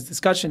business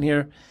discussion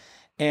here,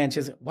 and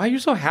she said, "Why are you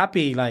so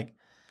happy?" Like,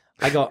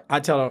 I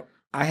tell her,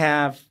 I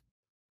have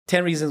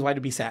 10 reasons why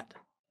to be sad,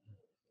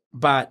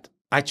 but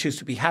I choose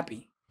to be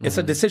happy. It's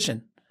a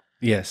decision.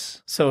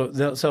 Yes.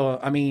 So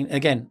I mean,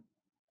 again,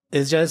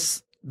 it's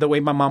just the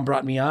way my mom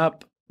brought me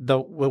up, the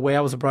way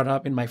I was brought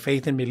up in my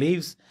faith and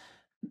beliefs,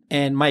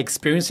 and my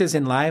experiences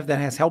in life that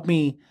has helped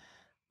me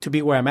to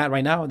be where I'm at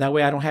right now. That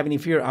way I don't have any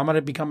fear. I'm going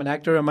to become an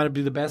actor. I'm going to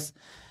be the best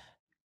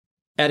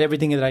at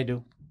everything that I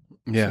do.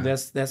 Yeah.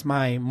 So that's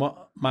my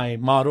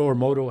motto or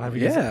motto.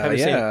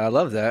 I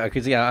love that.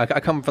 Because, I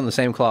come from the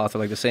same cloth, or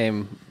like the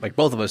same, like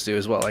both of us do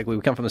as well. Like we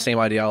come from the same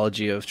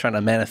ideology of trying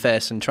to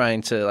manifest and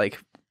trying to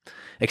like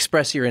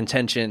express your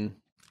intention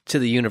to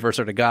the universe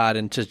or to God,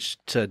 and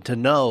to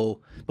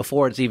know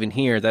before it's even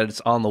here that it's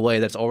on the way,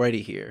 that's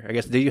already here. I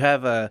guess, do you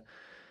have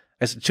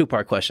it's a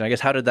two-part question. I guess,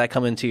 how did that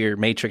come into your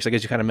matrix? I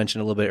guess you kind of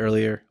mentioned a little bit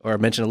earlier, or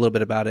mentioned a little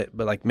bit about it,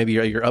 but like maybe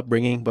your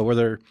upbringing, but were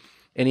there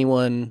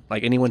anyone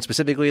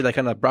specifically that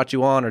kind of brought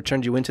you on or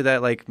turned you into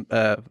that like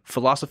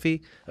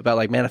philosophy about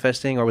like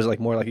manifesting, or was it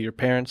like more like your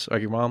parents or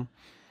your mom?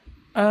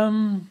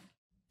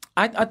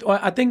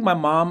 I think my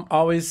mom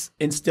always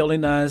instilled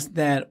in us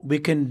that we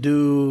can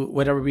do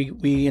whatever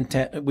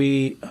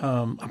we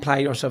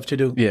apply ourselves to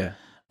do. Yeah.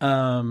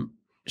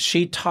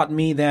 She taught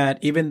me that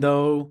even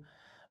though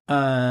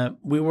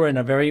we were in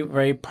a very,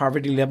 very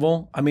poverty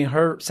level, I mean,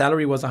 her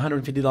salary was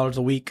 $150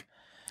 a week,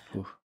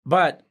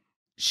 but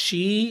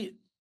she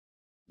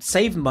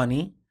saved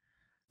money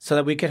so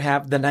that we could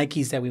have the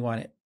Nikes that we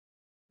wanted.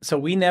 So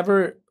we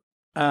never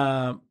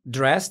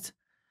dressed.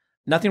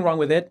 Nothing wrong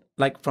with it,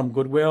 like from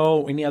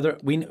Goodwill, any other.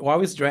 We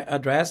always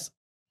dress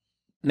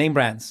name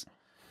brands.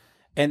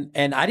 And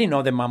I didn't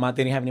know that Mama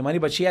didn't have any money,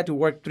 but she had to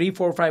work 3,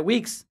 4, 5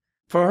 weeks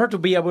for her to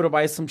be able to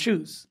buy some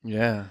shoes.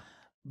 Yeah.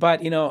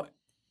 But,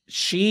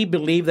 she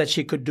believed that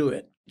she could do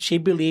it. She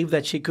believed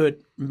that she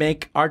could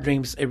make our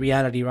dreams a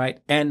reality, right?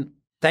 And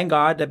thank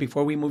God that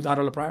before we moved out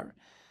of La Pryor,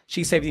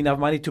 she saved enough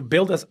money to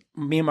build us,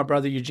 me and my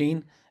brother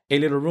Eugene, a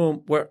little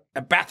room where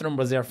a bathroom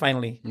was there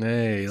finally.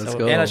 Hey, let's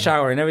go. And a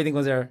shower and everything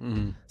was there.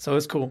 Mm-hmm. So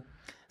it's cool.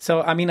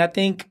 So, I mean, I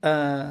think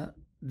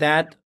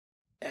that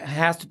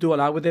has to do a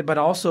lot with it. But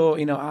also,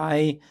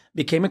 I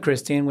became a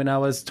Christian when I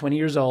was 20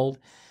 years old.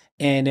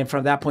 And then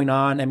from that point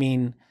on, I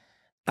mean,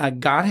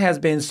 God has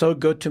been so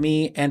good to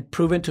me and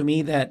proven to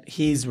me that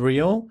he's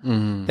real,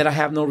 that I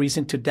have no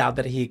reason to doubt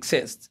that he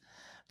exists.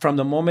 From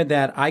the moment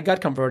that I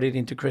got converted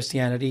into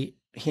Christianity,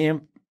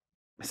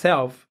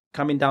 himself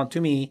coming down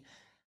to me,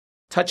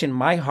 touching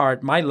my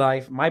heart, my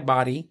life, my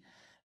body,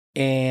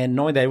 and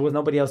knowing that it was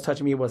nobody else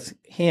touching me, it was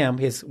him,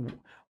 his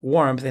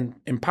warmth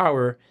and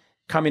power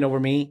coming over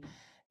me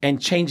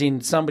and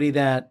changing somebody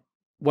that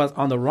was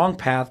on the wrong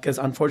path. Because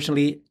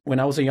unfortunately, when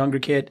I was a younger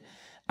kid,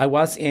 I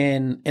was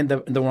in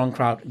the wrong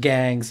crowd,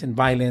 gangs and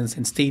violence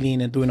and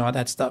stealing and doing all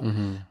that stuff.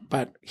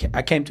 But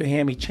I came to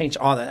him, he changed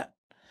all that.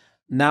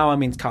 Now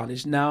I'm in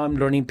college. Now I'm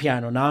learning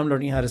piano. Now I'm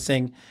learning how to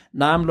sing.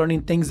 Now I'm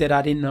learning things that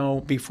I didn't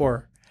know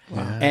before.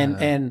 Wow.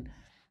 And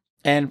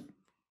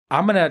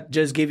I'm going to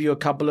just give you a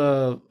couple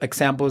of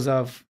examples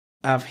of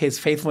his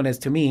faithfulness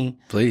to me.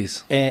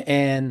 Please.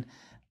 And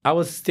I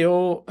was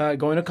still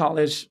going to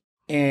college,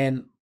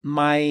 and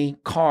my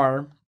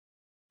car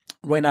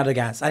ran out of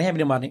gas. I didn't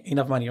have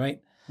enough money,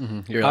 right?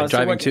 Mm-hmm. You're like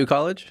driving to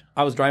college?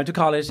 I was driving to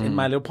college in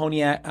my little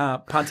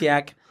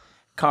Pontiac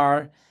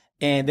car,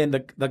 and then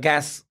the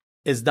gas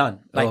is done.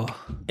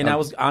 I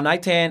was on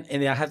I-10,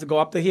 and then I had to go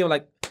up the hill.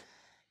 Like,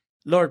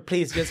 Lord,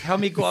 please just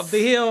help me go up the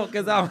hill,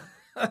 because I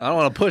don't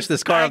want to push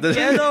this car up this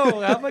hill.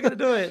 No, how am I going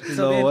to do it?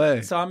 No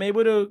way. So I'm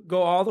able to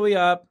go all the way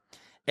up,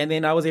 and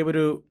then I was able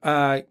to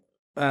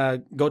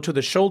go to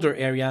the shoulder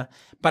area,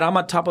 but I'm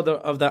on top of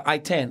the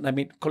I-10. I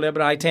mean,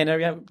 Culebra I-10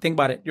 area. Think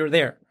about it. You're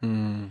there.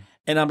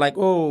 And I'm like,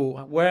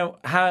 oh,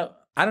 how?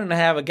 I don't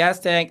have a gas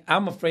tank.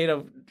 I'm afraid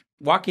of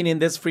walking in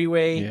this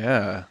freeway.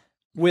 Yeah.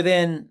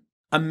 Within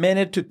a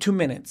minute to 2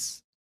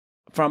 minutes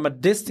from a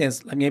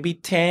distance, like maybe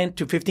 10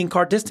 to 15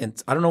 car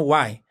distance. I don't know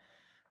why.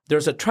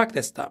 There's a truck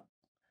that stopped.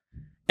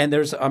 And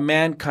there's a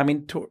man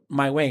coming to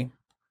my way.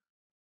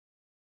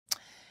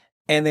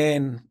 And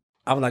then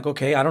I was like,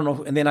 okay, I don't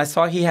know. And then I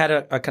saw he had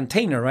a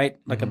container, right?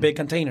 Like a big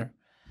container.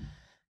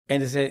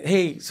 And they said,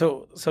 hey,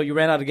 so you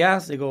ran out of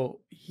gas? They go,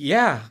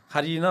 yeah.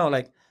 How do you know?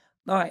 Like,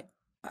 no,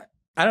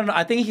 I don't know.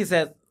 I think he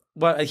said,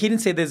 well, he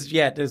didn't say this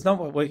yet. There's no,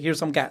 well, here's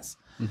some gas.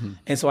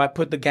 And so I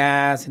put the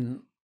gas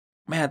and,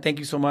 man, thank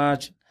you so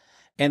much.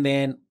 And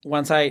then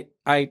once I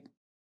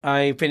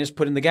finished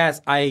putting the gas,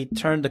 I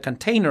turned the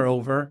container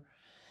over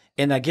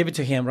and I give it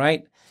to him,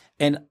 right?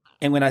 And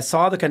when I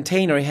saw the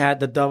container, it had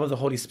the dove of the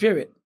Holy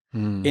Spirit.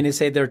 And it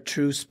said their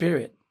true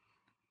spirit.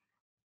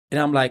 And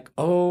I'm like,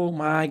 oh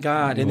my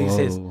God. And he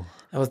says,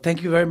 oh,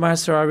 thank you very much,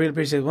 sir. I really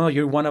appreciate it. Well,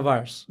 you're one of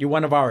ours. You're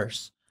one of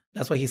ours.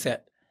 That's what he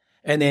said.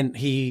 And then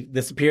he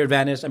disappeared,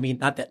 vanished. I mean,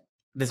 not that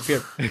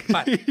disappeared,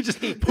 but He just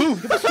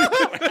poof.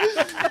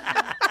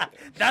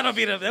 that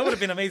would have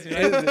been amazing.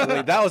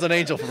 Right? That was an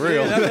angel for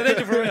real. Yeah, that's an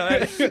angel for real.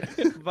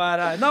 Right?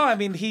 But no, I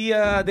mean, he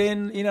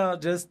then,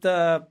 just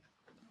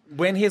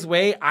went his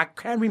way. I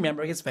can't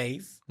remember his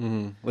face.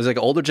 Was it like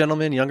an older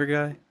gentleman, younger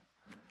guy?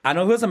 I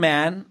know he was a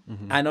man.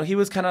 I know he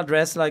was kind of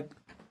dressed like,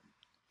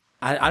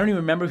 I don't even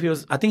remember if he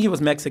was, I think he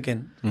was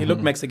Mexican. He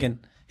looked Mexican.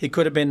 He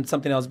could have been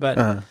something else,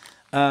 but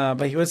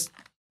he was,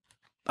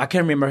 I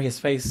can't remember his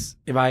face.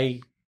 If I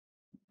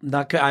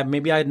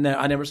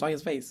never saw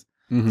his face.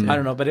 I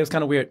don't know, but it was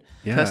kind of weird.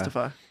 Yeah.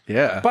 Testify.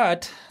 Yeah.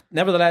 But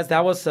nevertheless,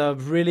 that was a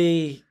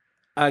really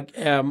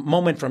a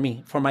moment for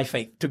me, for my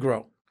faith to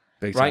grow.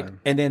 Big right? time.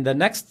 And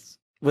then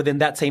within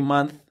that same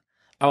month,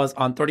 I was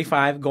on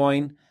 35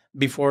 going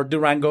before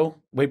Durango.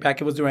 Way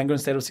back it was Durango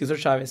instead of Cesar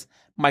Chavez.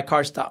 My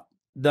car stopped.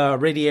 The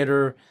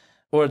radiator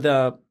or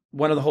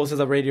one of the hoses of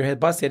the radiator had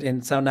busted,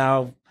 and so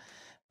now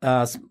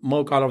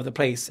smoke all over the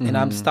place. And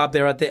I'm stopped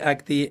there at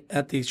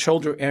the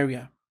shoulder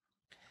area.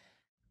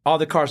 All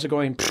the cars are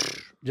going,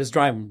 just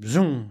driving,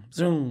 zoom,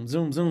 zoom,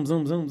 zoom, zoom,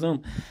 zoom, zoom,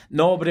 zoom.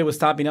 Nobody was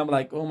stopping. I'm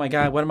like, oh my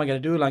God, what am I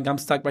going to do? Like, I'm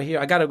stuck right here.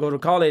 I got to go to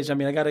college. I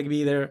mean, I got to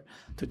be there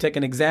to take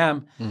an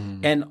exam.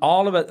 And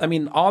all of it, I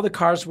mean, all the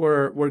cars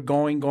were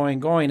going.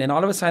 And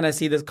all of a sudden, I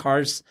see the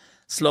cars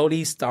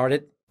slowly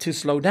started to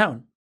slow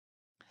down.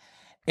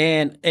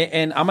 And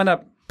I'm going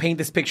to paint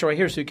this picture right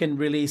here so you can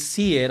really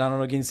see it. I don't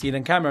know if you can see it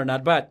in camera or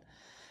not, but,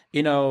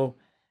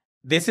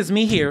 this is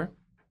me here.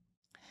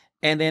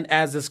 And then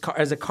as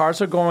the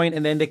cars are going,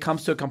 and then they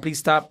comes to a complete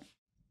stop,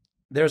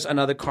 there's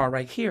another car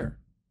right here.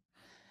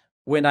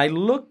 When I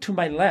looked to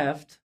my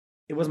left,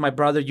 it was my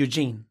brother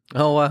Eugene.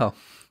 Oh, wow.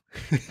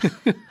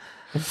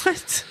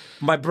 What?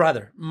 My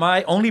brother,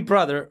 my only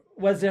brother,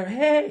 was there.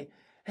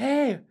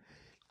 Hey,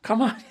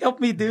 come on, help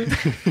me, dude.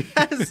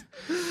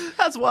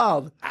 That's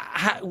wild.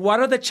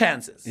 What are the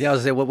chances? Yeah, I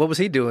was saying, what was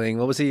he doing?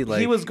 What was he like?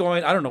 He was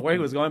going, I don't know where he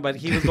was going, but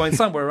he was going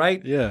somewhere,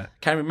 right? Yeah.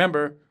 Can't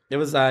remember. It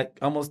was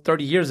almost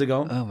 30 years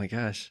ago. Oh, my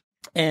gosh.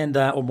 And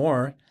or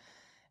more.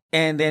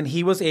 And then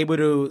he was able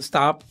to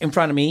stop in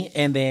front of me,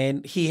 and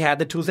then he had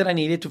the tools that I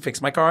needed to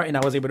fix my car, and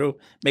I was able to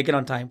make it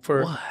on time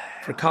for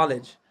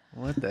college.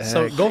 What the heck?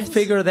 So go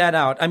figure that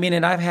out. I mean,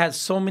 and I've had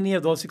so many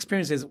of those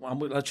experiences.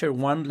 I'll share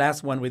one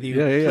last one with you.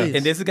 Yeah.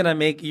 And this is gonna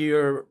make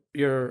your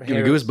hair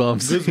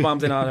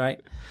Goosebumps and all, right?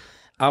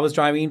 I was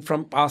driving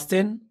from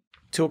Austin,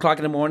 2:00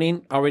 in the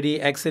morning. Already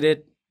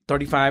exited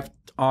 35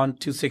 on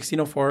to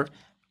 1604.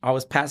 I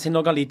was passing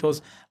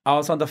Nogalitos. I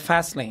was on the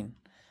fast lane.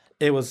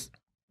 It was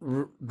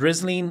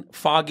drizzling,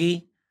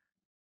 foggy.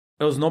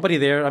 There was nobody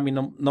there. I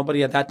mean,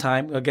 nobody at that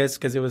time, I guess,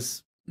 because it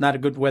was not a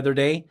good weather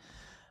day.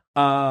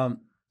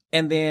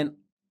 And then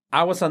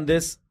I was on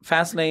this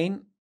fast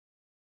lane,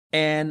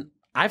 and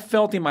I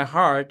felt in my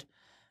heart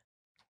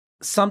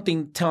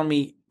something telling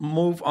me,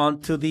 move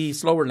on to the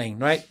slower lane,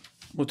 right?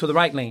 Move to the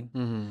right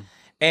lane.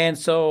 And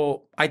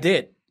so I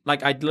did.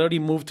 Like, I literally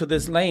moved to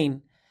this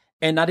lane.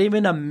 And not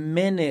even a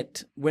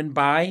minute went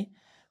by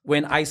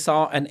when I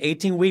saw an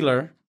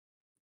 18-wheeler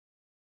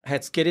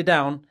had skidded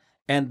down,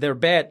 and their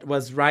bed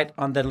was right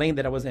on the lane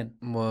that I was in.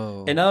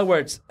 Whoa. In other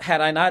words,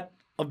 had I not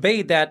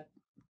obeyed that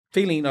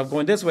feeling of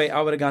going this way,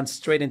 I would have gone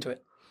straight into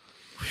it.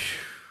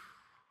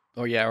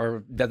 Oh, yeah,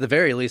 or at the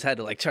very least had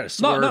to like try to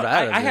swerve out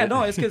of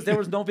it. It's because there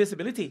was no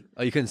visibility.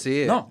 Oh, you couldn't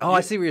see it? No. Oh,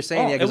 I see what you're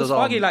saying. Yeah, it was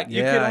foggy. You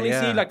could only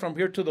see like from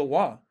here to the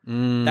wall.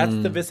 That's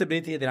the Mm.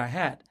 visibility that I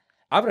had.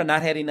 I would have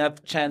not had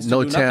enough chance to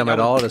No do nothing. time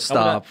at all to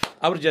stop.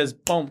 I would have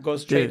just, boom, go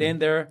straight Dude. in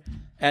there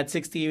at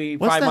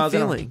 65 What's that miles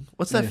an hour. feeling?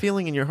 What's that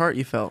feeling in your heart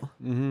you felt?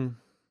 When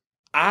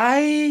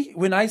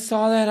I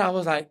saw that, I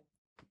was like,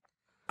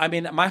 I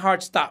mean, my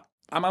heart stopped.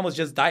 I almost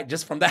just died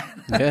just from that.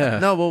 Yeah.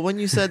 No, but when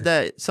you said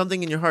that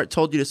something in your heart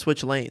told you to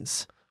switch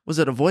lanes, was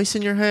it a voice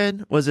in your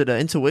head? Was it an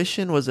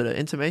intuition? Was it an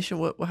intimation?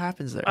 What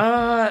happens there?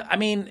 I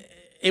mean,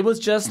 it was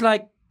just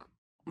like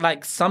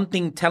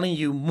something telling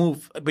you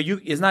move, but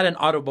it's not an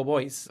audible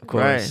voice. Of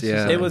course, Right.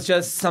 yeah. It was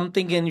just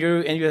something in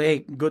you, hey,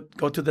 go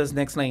to this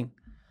next lane.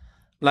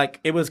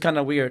 Like, it was kind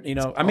of weird,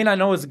 I mean, I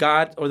know it's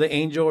God or the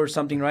angel or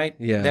something, right?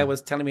 Yeah. That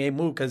was telling me, hey,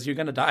 move, because you're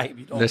gonna die if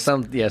you don't.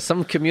 There's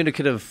some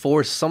communicative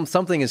force.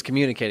 Something is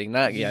communicating.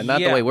 Not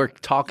the way we're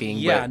talking.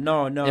 Yeah, but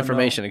no,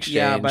 information exchange.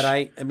 Yeah, but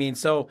I mean,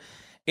 so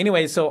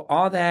anyway, so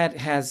all that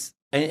has,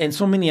 and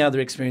so many other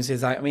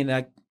experiences. I mean,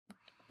 I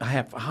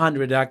have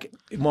 100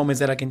 moments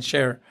that I can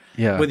share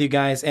with you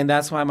guys, and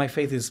that's why my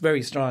faith is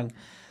very strong.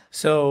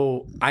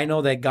 So I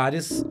know that God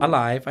is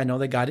alive. I know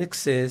that God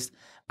exists.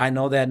 I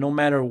know that no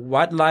matter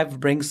what life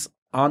brings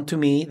onto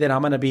me, then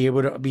I'm going to be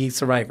able to be a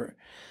survivor.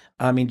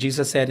 I mean,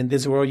 Jesus said, in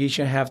this world you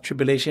shall have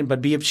tribulation,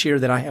 but be of cheer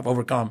that I have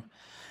overcome.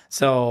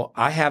 So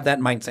I have that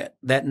mindset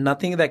that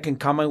nothing that can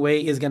come my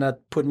way is going to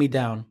put me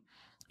down.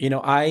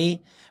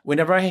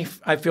 Whenever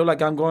I feel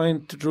like I'm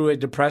going through a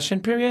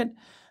depression period,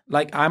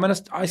 like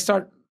I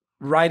start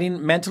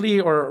writing mentally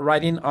or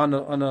writing on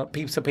a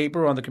piece of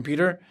paper or on the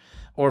computer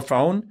or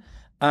phone,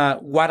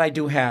 what I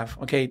do have.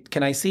 Okay,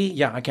 can I see?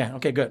 Yeah, I can.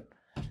 Okay, good.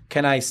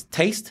 Can I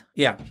taste?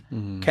 Yeah.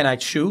 Mm-hmm. Can I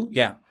chew?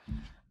 Yeah.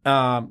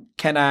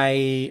 Can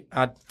I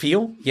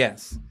feel?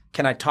 Yes.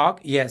 Can I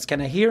talk? Yes.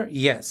 Can I hear?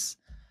 Yes.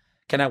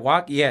 Can I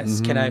walk? Yes.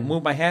 Mm-hmm. Can I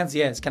move my hands?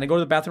 Yes. Can I go to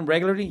the bathroom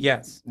regularly?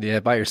 Yes. Yeah,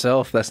 by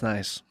yourself. That's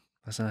nice.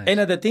 That's nice. And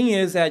the thing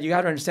is that you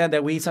got to understand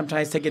that we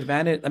sometimes take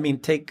advantage. I mean,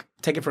 take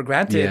it for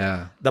granted.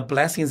 Yeah. The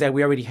blessings that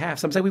we already have.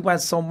 Sometimes we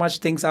want so much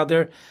things out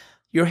there.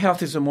 Your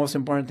health is the most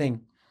important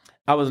thing.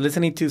 I was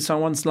listening to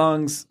someone's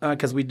lungs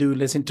because we do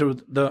listen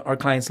to our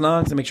client's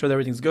lungs and make sure that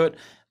everything's good,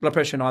 blood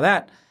pressure and all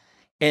that.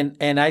 And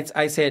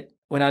I said,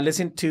 when I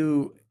listened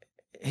to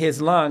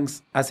his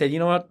lungs, I said, you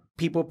know what?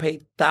 People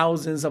pay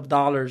thousands of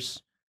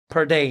dollars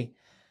per day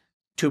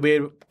to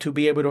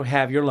be able to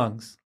have your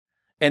lungs.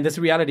 And this is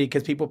reality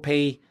because people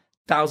pay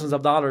thousands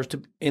of dollars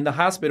in the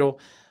hospital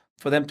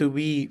for them to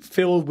be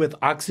filled with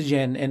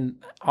oxygen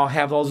and I'll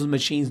have all those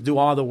machines do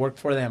all the work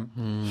for them.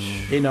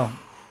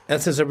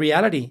 That's just a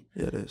reality.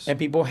 Yeah, it is. And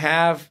people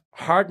have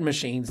heart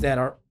machines that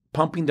are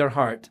pumping their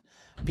heart.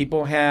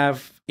 People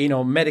have,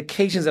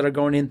 medications that are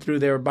going in through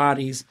their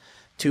bodies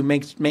to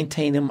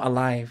maintain them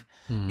alive.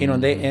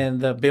 And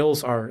the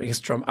bills are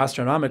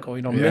astronomical,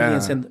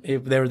 millions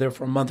if they're there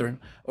for a month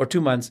or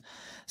 2 months.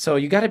 So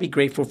you got to be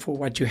grateful for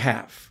what you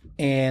have.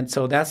 And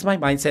so that's my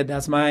mindset.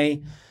 That's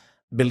my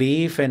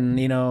belief. And,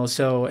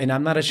 and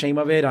I'm not ashamed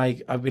of it.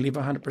 I believe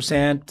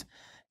 100%.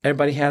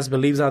 Everybody has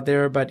beliefs out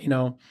there, but,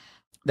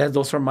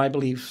 those are my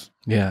beliefs.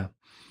 Yeah.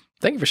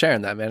 Thank you for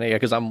sharing that, man. Yeah,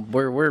 because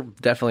we're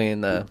definitely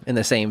in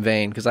the same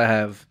vein because I'll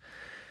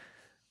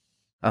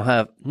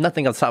have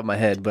nothing on the top of my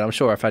head, but I'm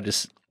sure if I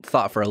just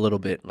thought for a little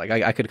bit, like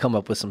I could come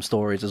up with some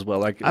stories as well.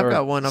 Like I've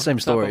got one off the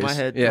top of my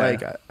head. Yeah.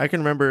 Like I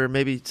can remember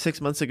maybe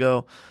 6 months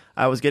ago,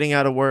 I was getting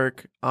out of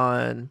work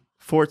on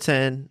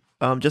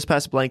 410, just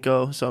past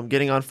Blanco. So I'm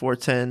getting on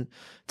 410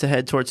 to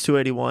head towards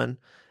 281,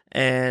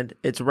 and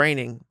it's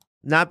raining.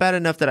 Not bad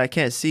enough that I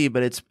can't see,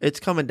 but it's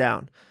coming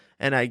down.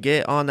 And I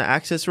get on the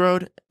access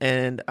road,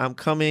 and I'm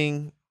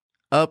coming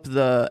up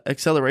the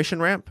acceleration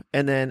ramp.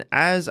 And then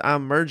as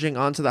I'm merging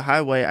onto the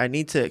highway, I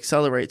need to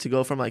accelerate to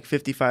go from like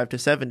 55 to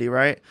 70,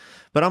 right?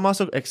 But I'm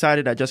also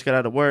excited. I just got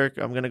out of work.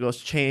 I'm going to go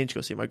change,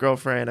 go see my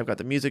girlfriend. I've got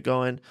the music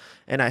going.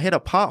 And I hit a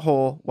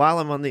pothole while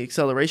I'm on the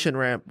acceleration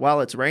ramp while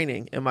it's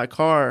raining. And my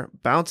car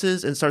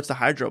bounces and starts to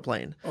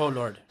hydroplane. Oh,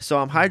 Lord. So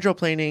I'm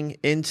hydroplaning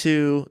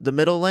into the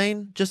middle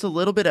lane just a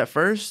little bit at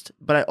first,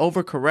 but I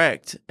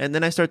overcorrect. And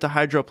then I start to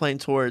hydroplane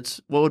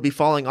towards what would be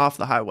falling off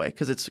the highway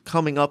because it's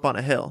coming up on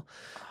a hill.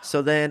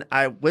 So then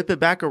I whip it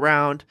back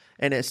around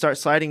and it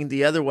starts sliding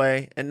the other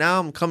way. And now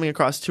I'm coming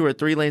across 2 or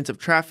 3 lanes of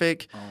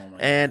traffic.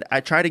 And I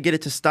try to get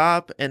it to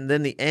stop. And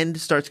then the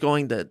end starts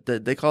going,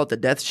 they call it the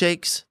death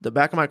shakes. The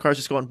back of my car is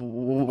just going.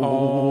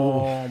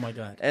 Oh, my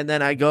God. And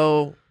then I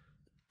go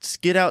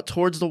skid out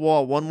towards the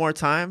wall one more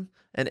time.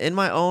 And in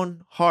my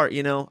own heart,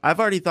 I've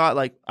already thought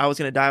like I was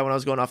going to die when I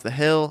was going off the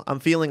hill.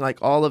 I'm feeling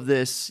like all of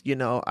this,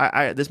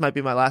 this might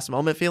be my last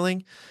moment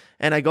feeling.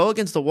 And I go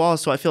against the wall,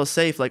 so I feel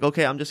safe. Like,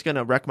 okay, I'm just going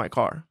to wreck my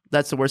car.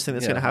 That's the worst thing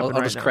that's going to happen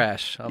I'll just now.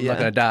 crash. I'm not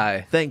going to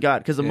die. Thank God.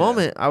 Because the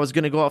moment I was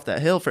going to go off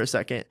that hill for a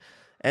second.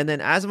 And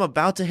then as I'm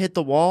about to hit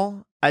the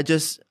wall, I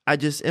just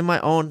in my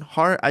own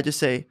heart, I just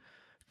say,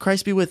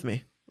 Christ be with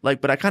me.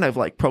 Like, but I kind of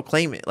like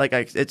proclaim it. Like,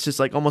 it's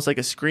just like almost like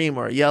a scream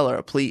or a yell or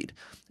a plead.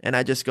 And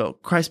I just go,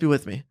 Christ be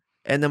with me.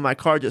 And then my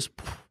car just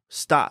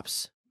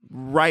stops.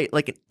 Right,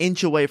 like an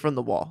inch away from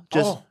the wall,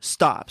 just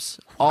stops.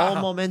 Wow. All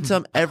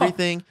momentum,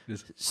 everything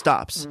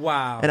stops.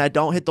 Wow. And I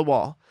don't hit the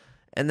wall.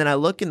 And then I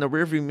look in the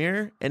rearview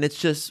mirror, and it's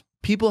just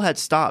people had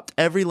stopped.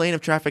 Every lane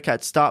of traffic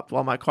had stopped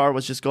while my car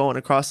was just going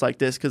across like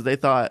this because they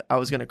thought I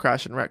was going to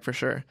crash and wreck for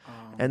sure.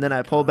 And then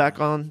I pull back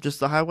on just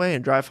the highway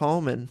and drive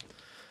home and...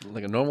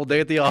 Like a normal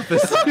day at the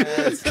office.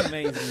 That's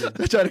amazing.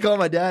 I tried to call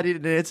my dad. He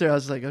didn't answer. I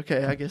was like,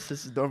 okay, I guess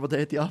this is a normal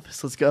day at the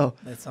office. Let's go.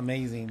 That's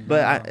amazing.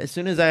 But as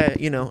soon as I,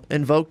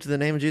 invoked the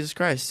name of Jesus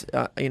Christ,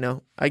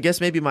 I guess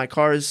maybe my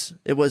car's,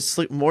 it was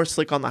more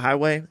slick on the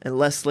highway and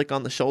less slick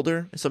on the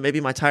shoulder. So maybe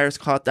my tires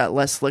caught that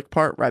less slick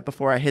part right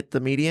before I hit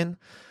the median.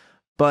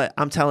 But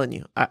I'm telling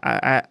you,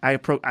 I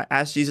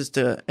asked Jesus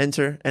to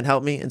enter and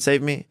help me and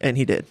save me, and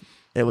he did.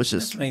 It was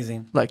just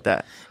amazing like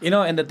that.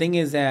 And the thing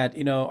is that,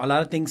 a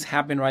lot of things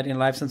happen right in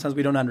life. Sometimes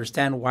we don't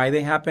understand why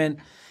they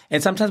happen.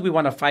 And sometimes we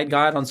want to fight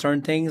God on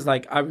certain things.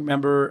 Like I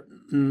remember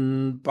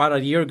about a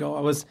year ago,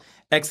 I was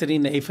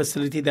exiting a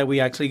facility that we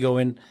actually go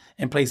in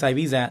and place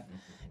IVs at.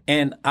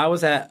 And I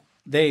was at,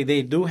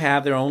 they do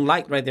have their own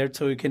light right there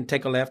so you can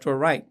take a left or a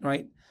right?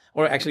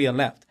 Or actually a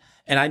left.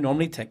 And I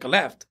normally take a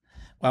left.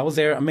 Well, I was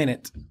there a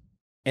minute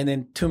and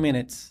then 2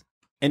 minutes.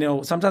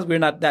 And, sometimes we're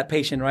not that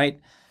patient, right?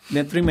 And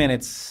then 3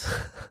 minutes.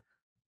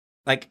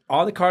 Like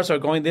all the cars are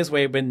going this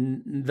way, but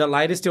the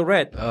light is still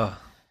red.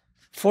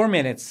 4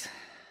 minutes.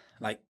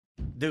 Like,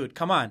 dude,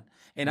 come on.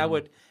 And I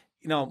would,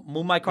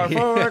 move my car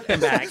forward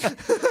and back.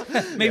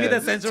 Maybe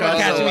the sensor will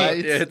catch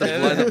me. Yeah, hit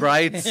the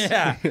brights.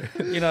 Yeah.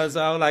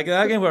 So like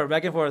back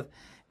and forth.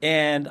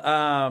 And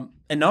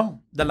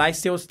no, the light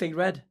still stayed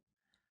red.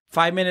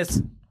 5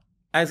 minutes.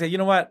 I said, you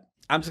know what?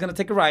 I'm just going to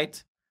take a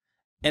right.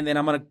 And then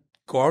I'm going to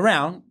go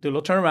around, do a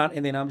little turnaround.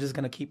 And then I'm just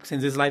going to keep,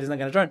 since this light is not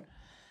going to turn.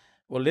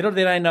 Well, little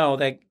did I know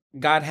that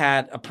God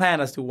had a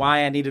plan as to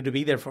why I needed to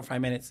be there for 5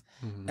 minutes.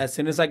 Mm-hmm. As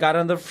soon as I got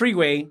on the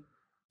freeway,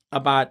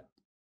 about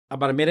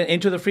a minute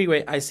into the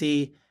freeway, I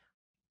see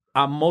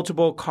a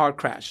multiple car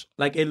crash.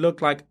 Like it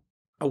looked like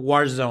a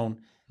war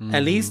zone.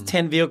 At least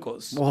 10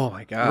 vehicles. Oh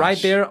my gosh. Right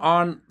there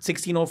on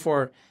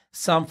 1604.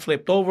 Some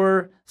flipped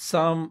over.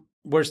 Some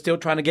were still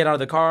trying to get out of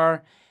the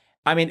car.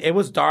 I mean, it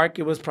was dark.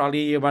 It was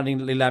probably around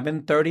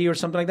 11:30 or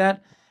something like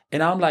that.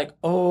 And I'm like,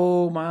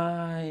 oh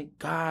my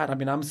God. I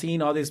mean, I'm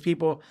seeing all these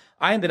people.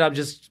 I ended up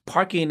just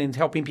parking and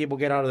helping people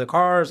get out of the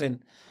cars and,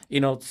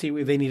 see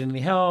if they need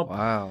any help.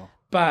 Wow.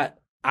 But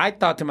I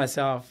thought to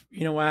myself,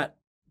 you know what?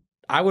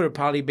 I would have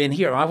probably been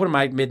here. I would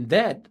have been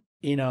dead,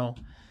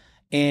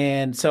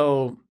 And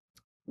so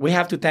we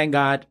have to thank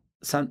God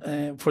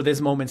for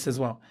these moments as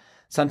well.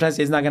 Sometimes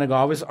it's not going to go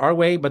always our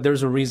way, but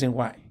there's a reason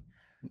why.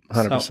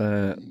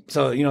 100%.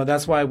 So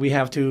that's why we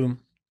have to,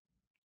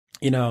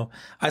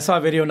 I saw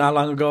a video not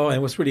long ago, and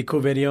it was a really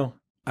cool video.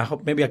 I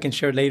hope maybe I can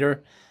share it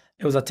later.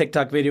 It was a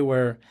TikTok video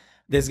where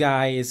this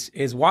guy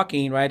is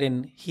walking, right?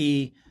 And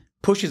he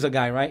pushes a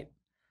guy, right?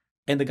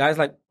 And the guy's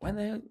like, "When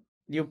the hell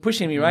you're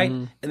pushing me, right?"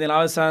 And then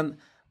all of a sudden,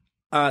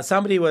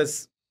 somebody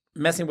was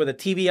messing with the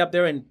TV up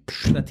there, and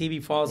the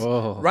TV falls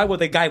right where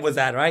the guy was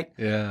at, right?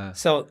 Yeah.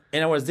 So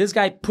in other words, this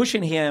guy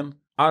pushing him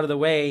out of the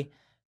way,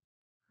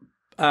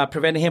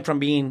 preventing him from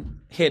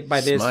being hit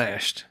by this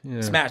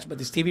smashed by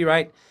this TV,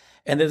 right?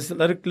 And there's a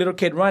little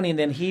kid running,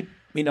 then he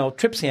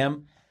trips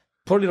him.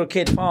 Poor little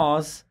kid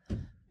falls,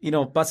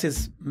 busts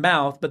his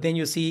mouth, but then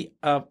you see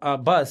a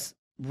bus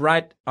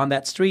right on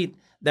that street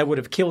that would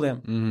have killed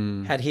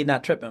him had he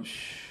not tripped him.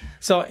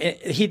 So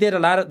he did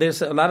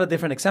there's a lot of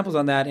different examples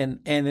on that.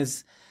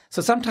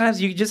 So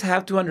sometimes you just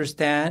have to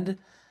understand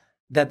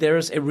that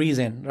there's a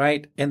reason,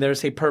 right? And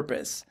there's a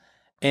purpose.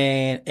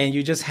 And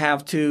you just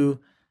have to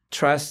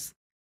trust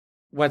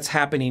what's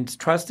happening.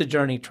 Trust the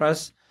journey.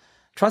 Trust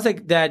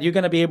that you're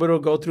going to be able to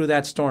go through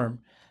that storm.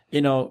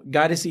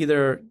 God is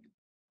either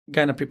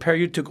going to prepare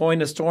you to go in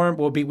the storm,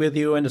 will be with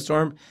you in the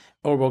storm,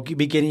 or will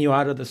be getting you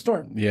out of the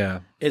storm. Yeah.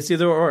 It's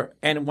either or.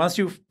 And once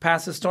you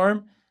pass the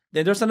storm,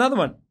 then there's another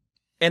one.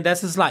 And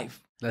that's his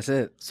life. That's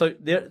it. So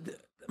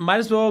might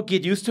as well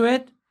get used to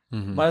it.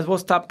 Mm-hmm. Might as well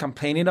stop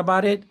complaining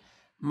about it.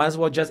 Might as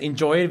well just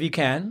enjoy it if you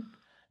can.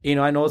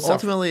 I know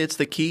ultimately it's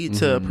the key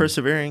to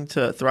persevering,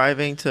 to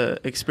thriving, to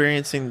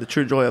experiencing the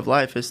true joy of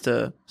life is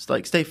to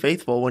stay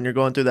faithful when you're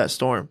going through that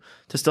storm,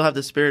 to still have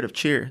the spirit of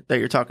cheer that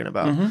you're talking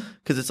about.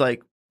 Because it's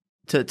like,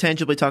 to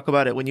tangibly talk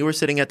about it, when you were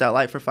sitting at that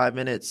light for 5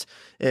 minutes,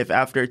 if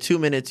after 2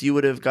 minutes you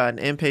would have gotten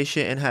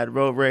impatient and had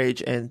road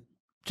rage and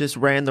just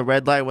ran the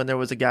red light when there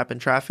was a gap in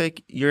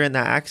traffic, you're in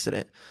that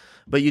accident.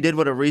 But you did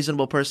what a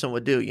reasonable person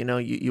would do.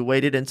 You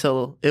waited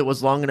until it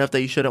was long enough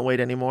that you shouldn't wait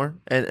anymore.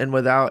 And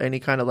without any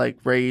kind of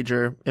rage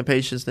or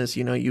impatience,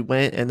 you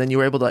went, and then you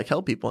were able to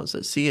help people and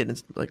see it. And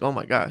it's like, oh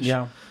my gosh.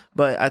 Yeah.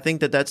 But I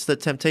think that's the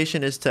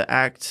temptation, is to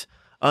act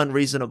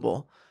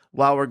unreasonable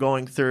while we're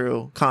going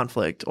through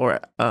conflict or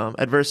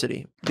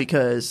adversity,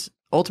 because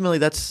ultimately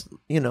that's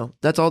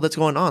all that's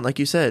going on. Like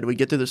you said, we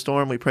get through the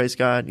storm, we praise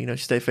God,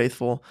 stay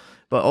faithful,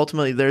 but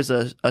ultimately there's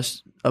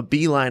a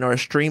beeline or a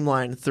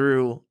streamline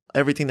through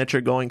everything that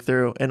you're going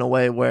through in a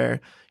way where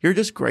you're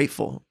just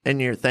grateful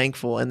and you're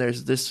thankful, and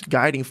there's this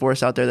guiding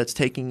force out there that's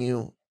taking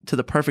you to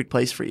the perfect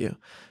place for you.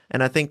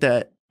 And I think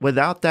that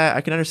without that,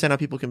 I can understand how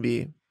people can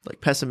be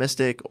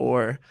pessimistic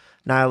or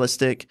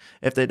nihilistic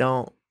if they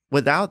don't.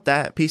 Without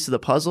that piece of the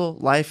puzzle,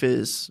 life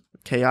is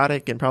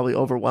chaotic and probably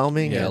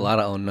overwhelming. Yeah, a lot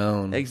of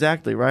unknown.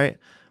 Exactly, right?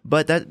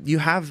 But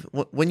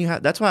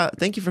that's why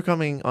thank you for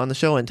coming on the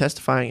show and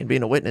testifying and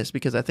being a witness,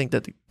 because I think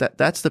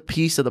that's the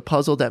piece of the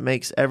puzzle that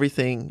makes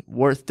everything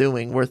worth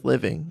doing, worth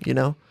living,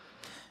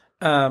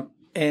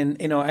 And,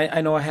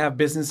 I know I have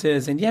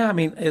businesses, and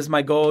it's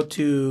my goal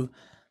to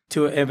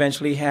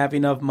eventually have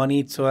enough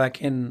money so I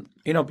can,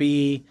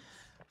 be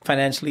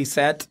financially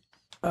set.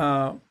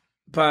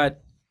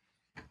 But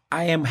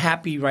I am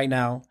happy right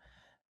now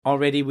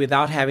already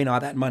without having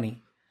all that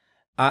money.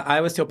 I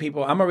always tell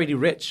people I'm already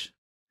rich.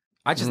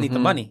 I just need the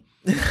money.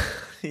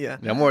 Yeah.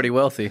 I'm already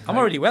wealthy.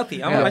 I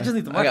just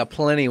need the money. I got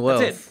plenty of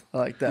wealth. That's it. I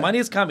like that. Money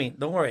is coming.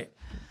 Don't worry.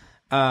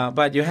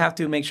 But you have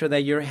to make sure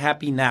that you're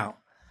happy now.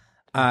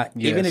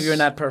 Even if you're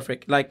not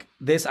perfect. Like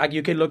this,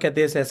 you can look at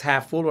this as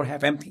half full or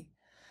half empty.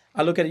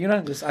 I look at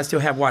it, I still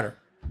have water.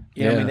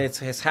 You know what I mean?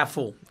 It's half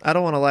full. I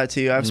don't want to lie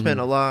to you. I've spent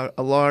a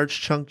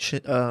large chunk,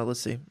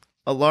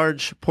 a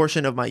large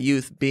portion of my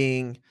youth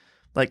being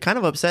kind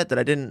of upset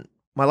that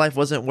my life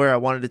wasn't where I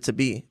wanted it to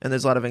be. And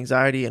there's a lot of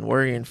anxiety and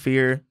worry and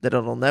fear that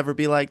it'll never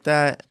be like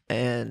that.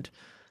 And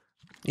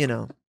you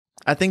know,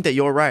 I think that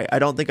you're right. I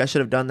don't think I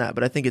should have done that,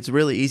 but I think it's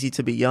really easy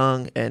to be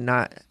young and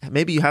not,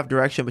 maybe you have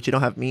direction, but you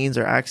don't have means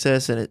or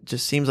access, and it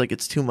just seems like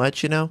it's too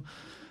much, you know?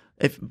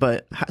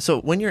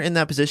 So when you're in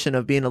that position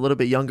of being a little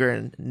bit younger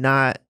and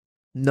not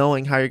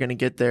knowing how you're going to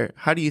get there,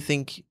 how do you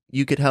think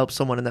you could help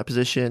someone in that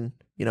position,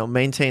 you know,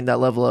 maintain that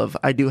level of,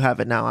 I do have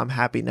it now, I'm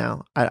happy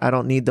now, I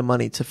don't need the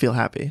money to feel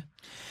happy?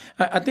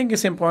 I think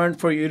it's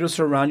important for you to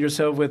surround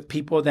yourself with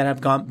people that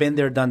have been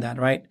there, done that,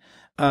 right?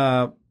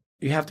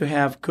 You have to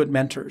have good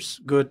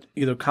mentors, good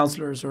either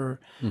counselors or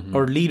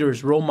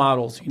leaders, role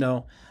models, you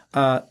know,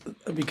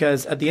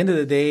 because at the end of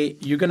the day,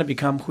 you're going to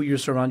become who you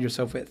surround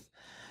yourself with.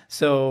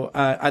 So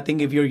I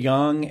think if you're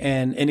young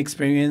and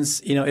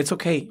inexperienced, you know, it's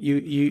okay.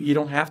 You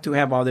don't have to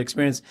have all the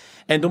experience,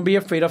 and don't be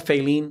afraid of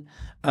failing.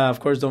 Of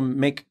course, don't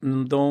make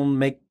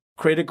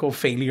critical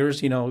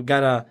failures. You know,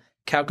 gotta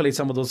calculate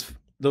some of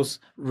those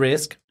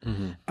risks.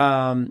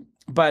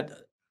 But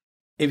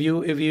if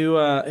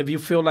you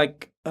feel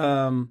like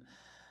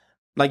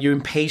you're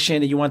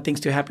impatient and you want things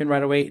to happen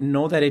right away,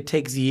 know that it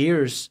takes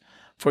years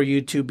for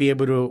you to be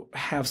able to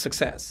have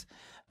success.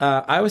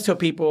 I always tell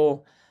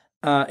people,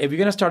 if you're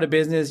going to start a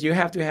business, you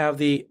have to have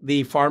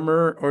the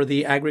farmer or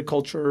the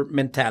agriculture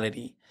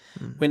mentality.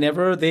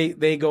 Whenever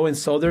they go and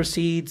sow their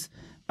seeds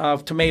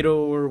of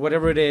tomato or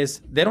whatever it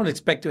is, they don't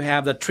expect to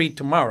have the tree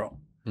tomorrow.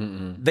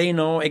 They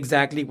know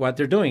exactly what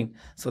they're doing.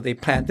 So they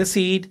plant the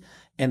seed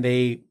and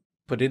they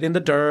put it in the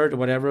dirt or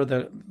whatever,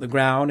 the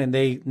ground, and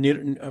they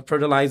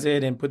fertilize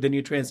it and put the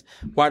nutrients,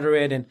 water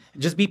it, and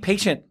just be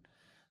patient.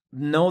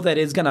 Know that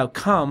it's going to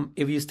come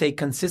if you stay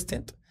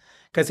consistent,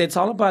 because it's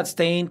all about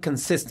staying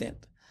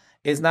consistent.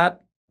 It's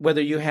not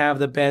whether you have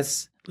the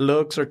best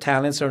looks or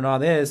talents or not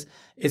this.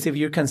 It's if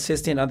you're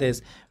consistent on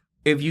this.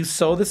 If you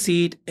sow the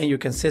seed and you're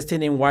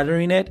consistent in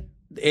watering it,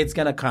 it's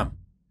going to come.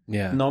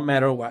 Yeah. No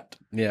matter what.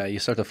 Yeah, you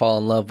start to fall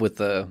in love with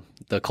the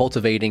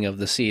cultivating of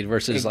the seed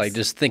versus like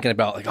just thinking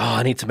about like, oh,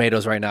 I need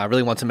tomatoes right now. I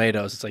really want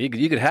tomatoes. It's like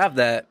you could have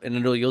that, and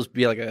you'll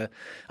be like a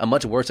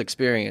much worse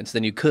experience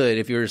than you could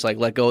if you were just like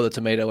let go of the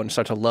tomato and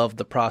start to love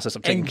the process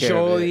of taking care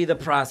of it. Enjoy the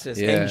process.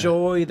 Yeah.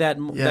 Enjoy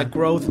that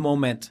growth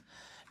moment.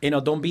 You know,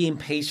 don't be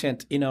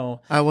impatient, you know.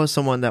 I was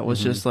someone that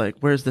was just like,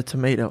 where's the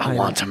tomato? I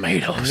want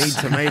tomatoes. I need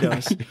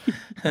tomatoes.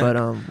 But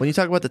when you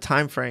talk about the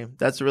time frame,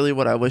 that's really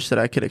what I wish that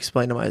I could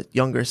explain to my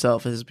younger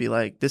self, is be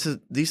like,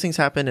 these things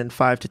happen in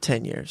 5 to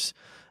 10 years.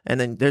 And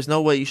then there's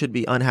no way you should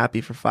be unhappy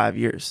for 5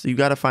 years. So you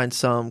got to find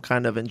some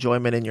kind of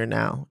enjoyment in your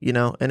now, you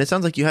know? And it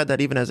sounds like you had that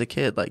even as a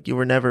kid. Like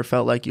you never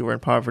felt like you were in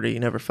poverty.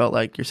 You never felt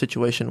like your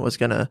situation was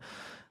going to,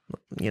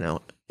 you know,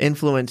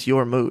 influence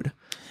your mood.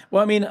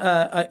 Well, I mean,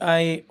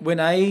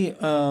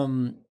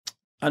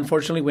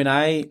 unfortunately, when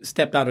I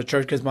stepped out of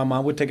church, because my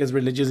mom would take us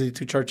religiously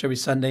to church every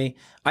Sunday,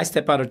 I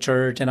stepped out of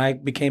church and I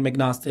became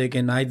agnostic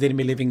and I didn't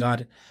believe in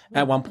God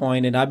at one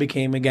point, and I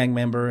became a gang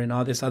member and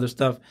all this other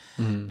stuff.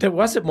 There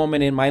was a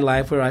moment in my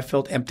life where I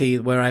felt empty,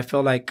 where I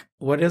felt like,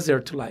 what is there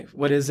to life?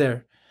 What is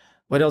there?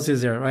 What else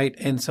is there, right?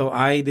 And so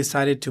I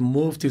decided to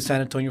move to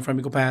San Antonio from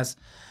Eagle Pass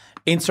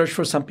in search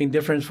for something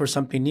different, for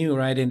something new,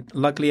 right? And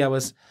luckily, I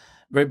was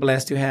very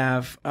blessed to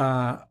have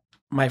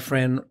my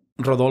friend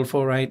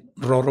Rodolfo, right?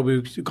 Roro, we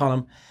used to call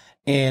him,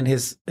 and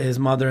his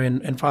mother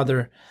and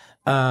father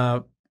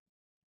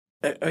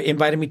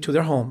invited me to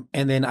their home.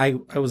 And then I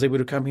was able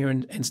to come here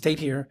and stay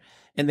here.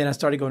 And then I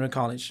started going to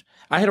college.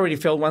 I had already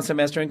failed one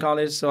semester in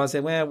college. So I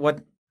said, well,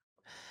 what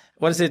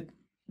is it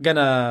going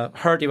to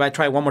hurt if I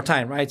try one more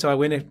time, right? So I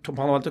went to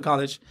Palo Alto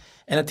College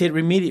and I did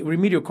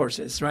remedial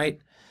courses, right?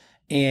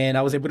 And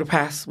I was able to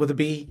pass with a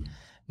B.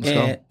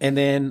 And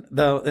then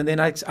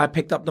I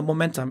picked up the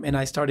momentum and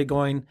I started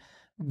going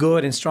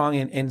good and strong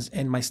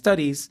in my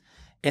studies.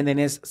 And then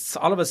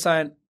all of a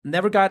sudden,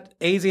 never got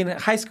A's in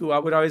high school. I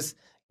would always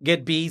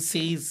get B's,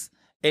 C's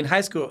in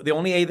high school. The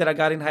only A that I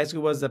got in high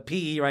school was the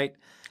PE, right?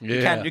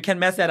 Yeah. You can't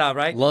mess that up,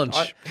 right?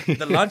 Lunch.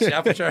 The lunch,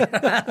 yeah, for sure.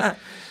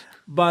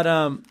 But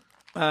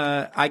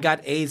I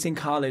got A's in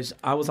college.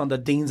 I was on the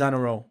Dean's Honor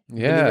Roll.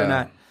 Yeah. Believe it or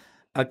not.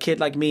 A kid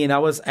like me, and I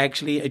was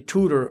actually a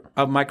tutor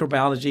of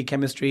microbiology,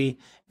 chemistry,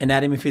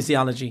 anatomy,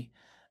 physiology.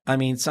 I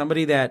mean,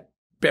 somebody that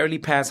barely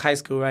passed high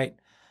school, right?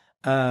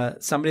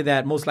 Somebody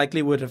that most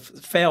likely would have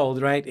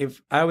failed, right?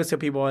 If I always tell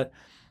people,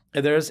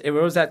 if there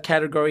was that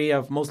category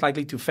of most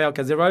likely to fail,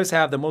 because they always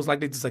have the most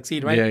likely to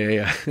succeed, right?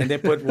 Yeah. And they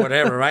put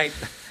whatever, right?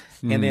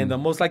 And then the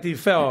most likely to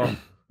fail,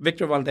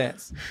 Victor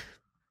Valdez.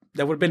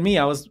 That would have been me.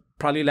 I was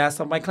probably last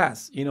of my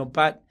class, you know,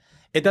 but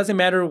it doesn't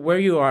matter where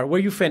you are, where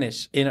you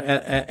finish in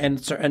a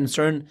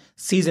certain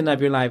season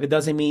of your life. It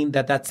doesn't mean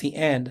that that's the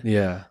end.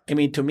 Yeah. I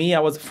mean, to me, I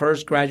was the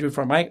first graduate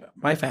from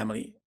my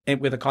family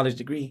with a college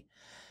degree.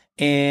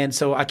 And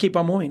so I keep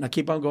on moving. I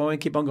keep on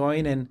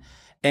going.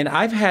 And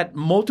I've had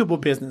multiple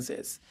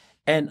businesses.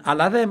 And a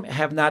lot of them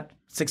have not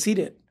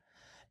succeeded.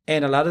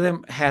 And a lot of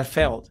them have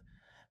failed.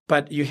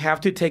 But you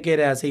have to take it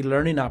as a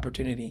learning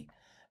opportunity.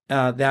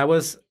 That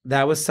was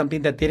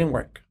something that didn't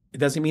work. It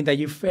doesn't mean that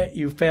you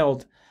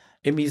failed.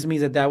 It means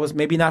that was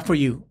maybe not for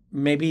you.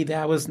 Maybe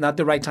that was not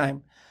the right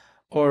time,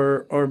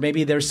 or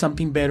maybe there's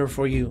something better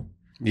for you.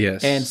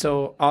 Yes. And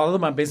so all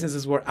of my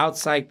businesses were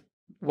outside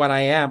what I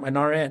am, an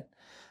RN.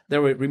 They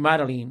were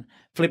remodeling,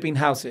 flipping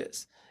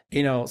houses,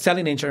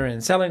 selling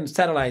insurance, selling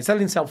satellites,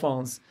 selling cell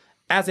phones.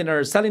 As a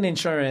nurse, selling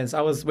insurance.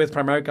 I was with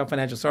Primerica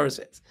Financial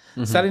Services,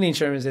 selling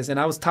insurances, and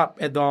I was top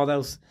at all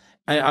those.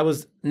 I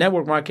was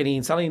network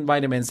marketing, selling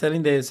vitamins,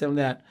 selling this, selling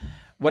that,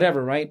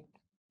 whatever, right?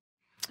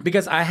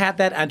 Because I had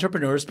that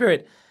entrepreneur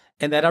spirit.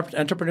 And that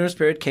entrepreneur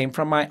spirit came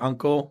from my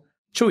uncle,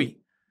 Chewy,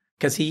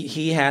 because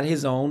he had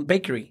his own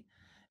bakery.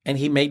 And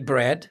he made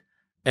bread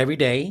every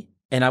day,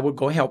 and I would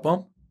go help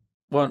him.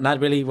 Well, not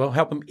really. Well,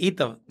 help him eat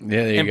the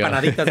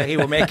empanaditas that he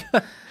would make.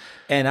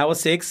 And I was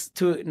 6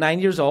 to 9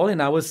 years old,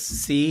 and I would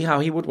see how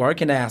he would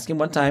work. And I asked him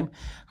one time,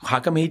 how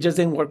come he just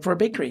didn't work for a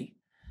bakery?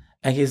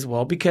 And he says,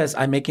 well, because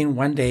I make in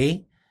one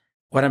day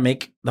what I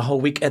make the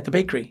whole week at the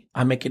bakery.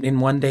 I make it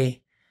in one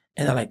day.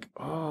 And they're like,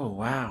 oh,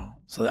 wow.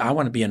 So I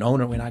want to be an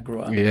owner when I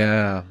grow up.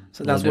 Yeah.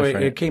 So that's where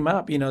it came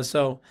up,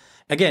 So,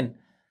 again,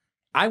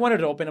 I wanted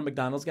to open a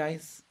McDonald's,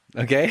 guys.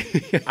 Okay.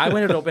 I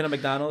wanted to open a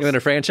McDonald's. You wanted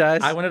a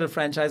franchise? I wanted a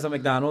franchise of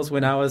McDonald's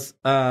when I was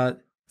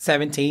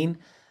 17.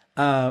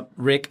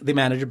 Rick, the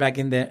manager back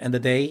in the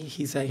day,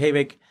 he said, "Hey,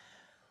 Rick,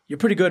 you're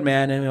pretty good,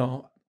 man,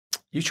 and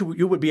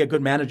you would be a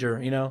good manager,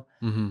 And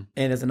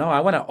I said, "No, I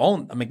want to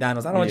own a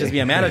McDonald's. I don't want to just be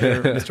a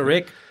manager, Mr.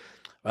 Rick."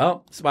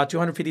 Well, it's about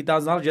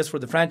 $250,000 just for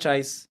the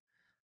franchise.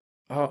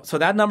 Oh, so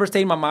that number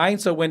stayed in my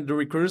mind. So when the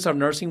recruiters of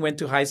nursing went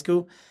to high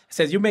school, it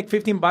says you make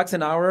 $15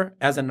 an hour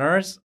as a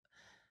nurse.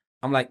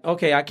 I'm like,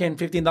 okay, I can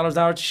 $15 an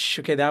hour.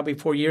 Okay, that'll be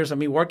 4 years of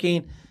me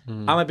working.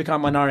 I'm gonna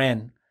become an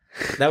RN.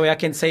 That way I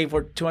can save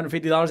for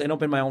 $250 and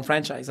open my own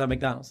franchise at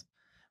McDonald's.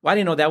 Well, I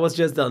didn't know that was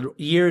just the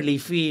yearly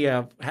fee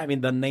of having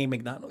the name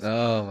McDonald's.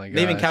 Oh my god!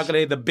 They even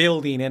calculated the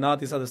building and all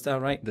this other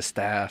stuff, right? The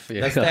staff,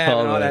 yeah, the staff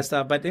and all that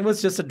stuff. But it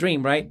was just a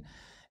dream, right?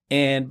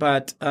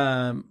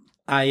 I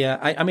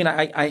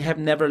have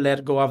never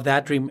let go of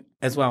that dream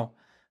as well.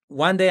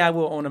 One day I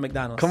will own a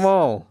McDonald's. Come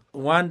on.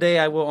 One day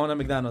I will own a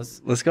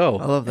McDonald's. Let's go.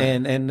 I love that.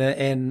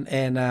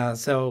 And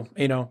so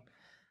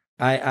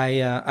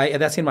I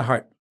that's in my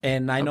heart.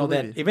 And I know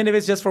that even if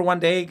it's just for one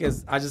day,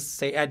 because I just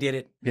say I did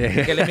it. Yeah.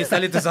 Okay, let me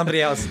sell it to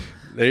somebody else.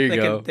 There you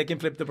go. They can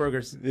flip the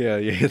burgers. Yeah.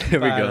 There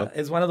we go.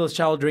 It's one of those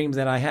child dreams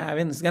that I have,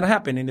 and it's gonna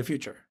happen in the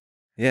future.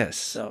 Yes.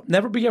 So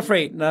never be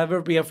afraid.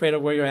 Never be afraid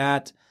of where you're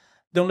at.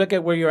 Don't look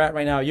at where you're at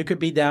right now. You could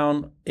be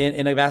down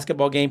in a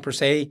basketball game per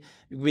se.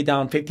 You could be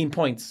down 15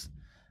 points,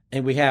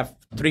 and we have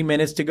 3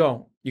 minutes to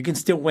go. You can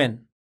still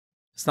win,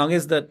 as long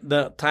as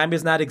the time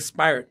is not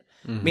expired.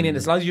 Meaning,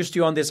 as long as you're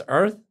still on this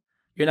earth,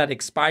 you're not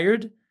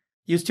expired.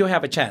 You still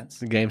have a chance.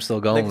 The game's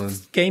still going.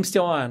 The game's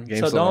still on.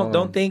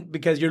 Don't think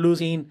because you're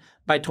losing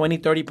by 20,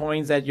 30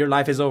 points that your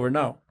life is over.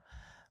 No.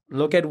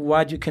 Look at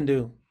what you can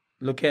do.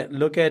 Look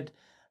at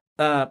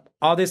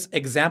all these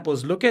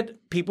examples. Look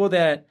at people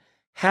that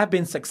have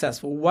been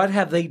successful. What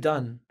have they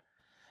done?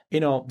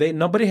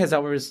 Nobody has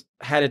always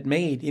had it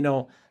made.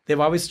 They've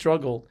always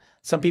struggled.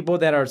 Some people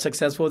that are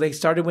successful, they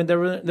started when they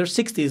were in their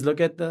 60s. Look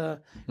at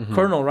the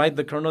Colonel, right?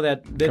 The Colonel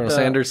that did Colonel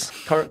Sanders.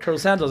 Colonel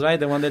Sanders, right?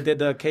 The one that did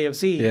the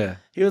KFC. Yeah.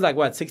 He was like,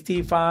 what,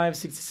 65,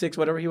 66,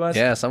 whatever he was?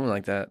 Yeah, something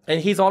like that.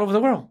 And he's all over the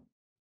world.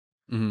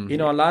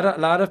 A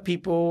lot of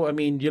people, I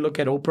mean, you look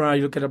at Oprah,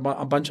 you look at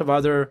a bunch of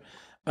other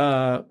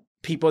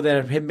people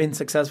that have been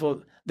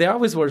successful. They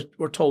always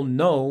were told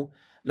no.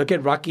 Look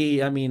at Rocky,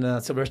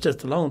 Sylvester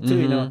Stallone,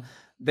 too,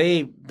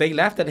 They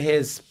laughed at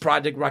his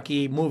Project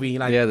Rocky movie.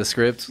 The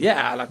script.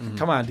 Yeah,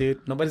 come on,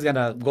 dude. Nobody's going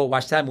to go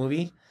watch that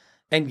movie.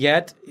 And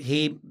yet,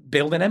 he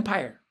built an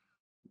empire.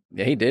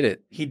 Yeah, he did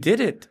it. He did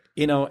it,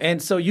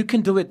 and so you can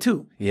do it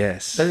too.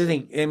 Yes. That's the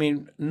thing. I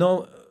mean,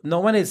 no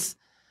one is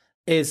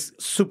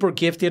super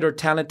gifted or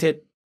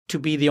talented to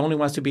be the only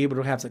ones to be able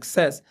to have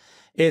success.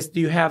 Do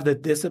you have the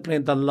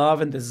discipline, the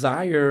love and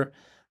desire,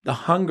 the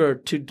hunger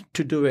to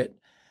do it?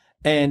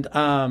 And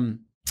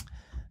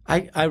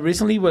I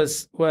recently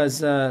was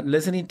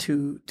listening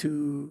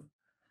to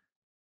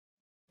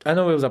I don't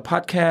know if it was a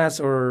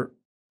podcast or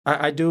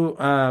I do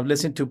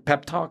listen to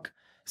Pep Talk.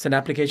 It's an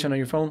application on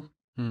your phone.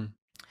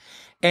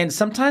 And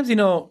sometimes,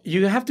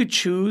 you have to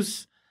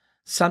choose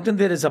something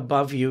that is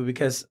above you,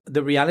 because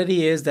the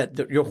reality is that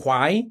your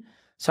why,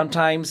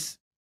 sometimes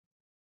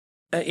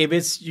if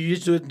it's you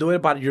used to do it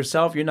about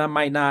yourself,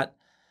 might not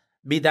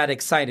be that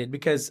excited,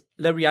 because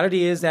the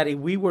reality is that if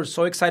we were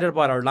so excited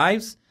about our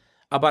lives,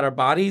 about our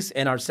bodies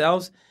and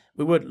ourselves,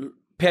 we would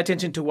pay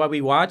attention to what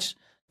we watch,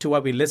 to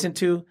what we listen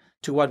to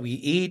what we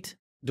eat,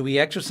 do we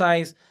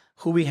exercise,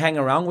 who we hang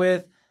around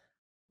with.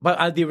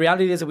 But the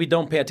reality is that we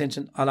don't pay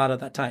attention a lot of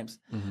the times.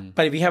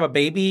 But if you have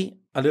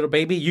a little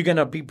baby, you're going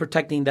to be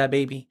protecting that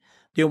baby.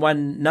 You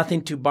want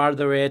nothing to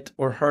bother it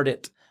or hurt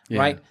it,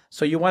 right?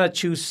 So you want to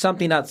choose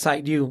something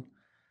outside you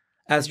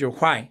as your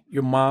why,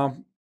 your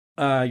mom,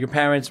 your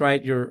parents,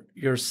 right? Your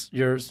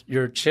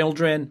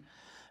children,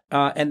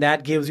 and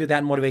that gives you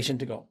that motivation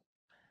to go.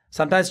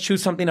 Sometimes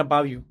choose something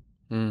above you,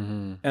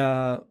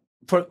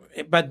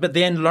 but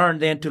then learn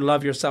to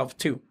love yourself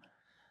too.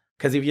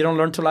 Because if you don't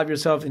learn to love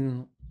yourself,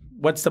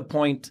 what's the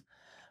point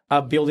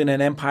of building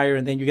an empire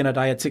and then you're gonna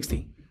die at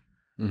 60?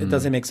 It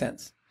doesn't make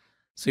sense.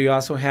 So you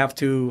also have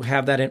to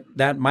have that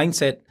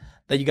mindset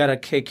that you got to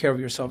take care of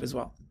yourself as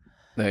well.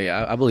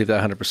 Yeah, I believe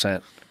that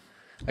 100%.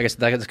 I guess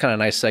that's kind of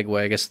a nice segue.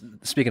 I guess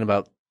speaking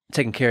about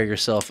taking care of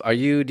yourself, do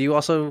you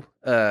also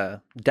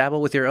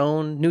dabble with your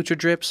own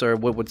Nutridrips, or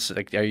what's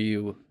like? Are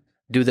you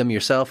do them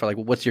yourself, or like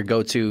what's your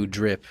go-to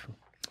drip?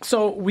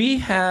 So we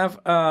have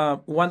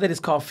one that is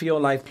called Feel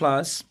Life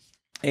Plus,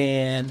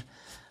 and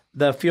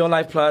the Feel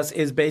Life Plus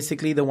is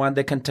basically the one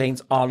that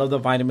contains all of the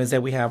vitamins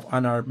that we have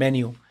on our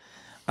menu.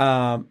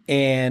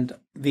 And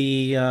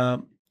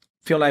the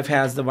Feel Life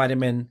has the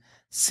vitamin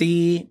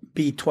C,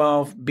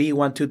 B12,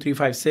 B1, 2, 3,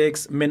 5,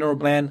 6, mineral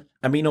blend,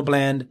 amino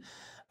blend.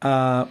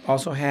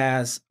 Also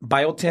has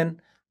biotin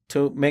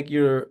to make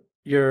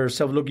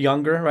yourself look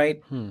younger,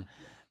 right?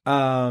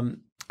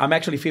 I'm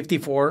actually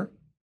 54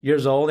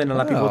 years old, and a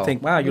lot of people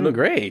think, "Wow, you look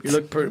great. You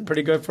look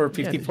pretty good for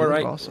 54,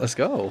 right?" Awesome. Let's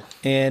go.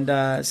 And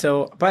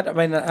but I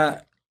mean,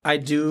 I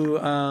do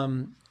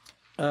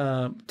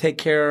take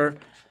care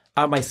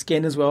of my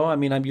skin as well. I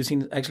mean,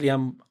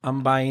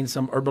 I'm buying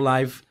some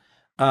Herbalife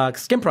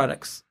skin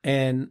products,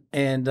 and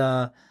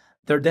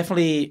they're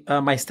definitely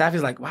my staff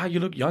is like, "Wow, you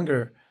look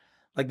younger."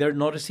 Like they're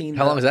noticing.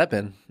 How long has that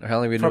been? Or how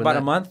long have you been for doing about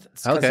that? a month?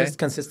 Okay.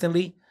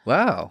 Consistently.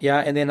 Wow. Yeah,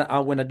 and then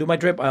when I do my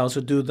drip, I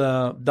also do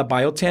the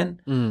biotin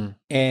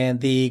and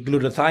the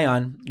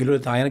glutathione.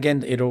 Glutathione,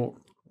 again, it'll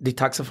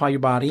detoxify your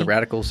body. The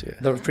radicals, yeah.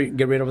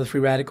 Get rid of the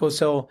free radicals.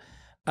 So,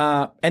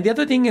 and the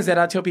other thing is that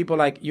I tell people,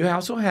 like, you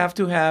also have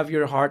to have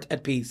your heart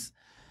at peace.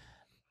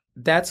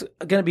 That's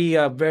going to be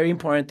a very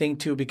important thing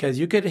too, because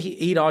you could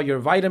eat all your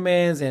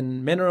vitamins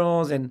and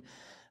minerals and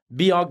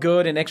be all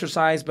good and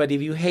exercise, but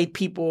if you hate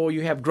people,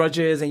 you have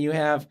grudges, and you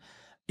have,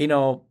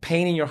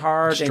 pain in your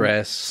heart,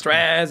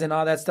 stress and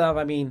all that stuff,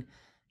 I mean,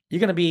 you're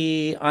going to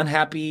be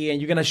unhappy, and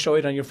you're going to show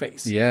it on your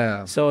face.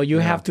 Yeah. So you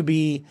have to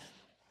be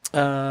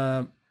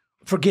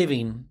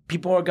forgiving.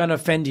 People are going to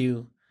offend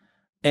you,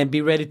 and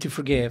be ready to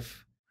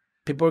forgive.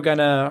 People are going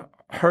to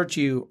hurt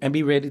you, and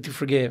be ready to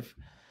forgive.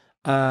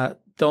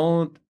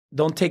 Don't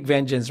take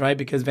vengeance, right?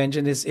 Because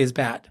vengeance is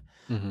bad.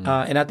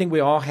 And I think we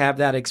all have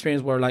that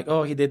experience where, like,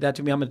 oh, he did that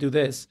to me, I'm going to do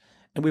this.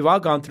 And we've all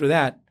gone through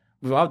that.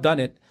 We've all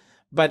done it.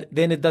 But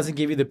then it doesn't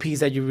give you the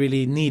peace that you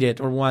really needed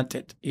or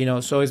wanted,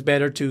 So it's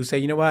better to say,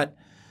 you know what?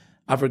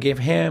 I forgive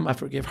him. I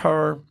forgive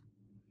her.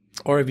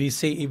 Or if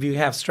you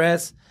have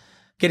stress,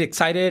 get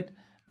excited.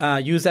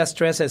 Use that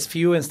stress as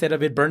fuel. Instead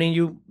of it burning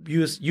you,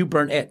 you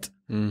burn it.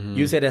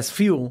 Use it as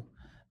fuel.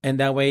 And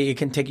that way it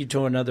can take you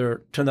to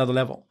another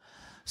level.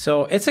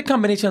 So it's a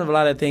combination of a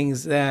lot of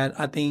things that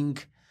I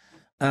think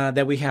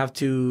that we have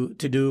to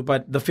do.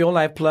 But the Feel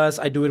Life Plus,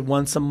 I do it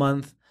once a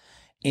month,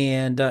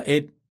 and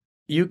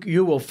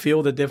you will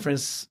feel the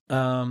difference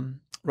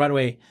right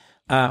away.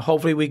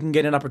 Hopefully, we can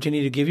get an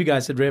opportunity to give you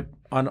guys a drip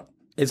on.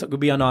 It could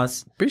be on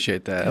us.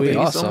 Appreciate that. Thank you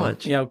awesome. so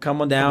much.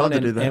 Come on down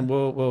and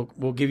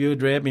we'll give you a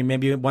drip. And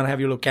maybe you want to have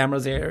your little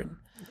cameras there.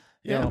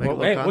 We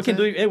can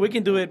do it. Hey, we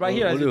can do it right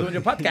here as you're doing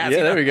your podcast.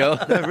 Yeah, there we go.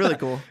 That's really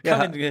cool.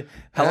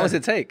 How long does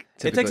it take?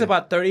 It takes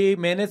about 30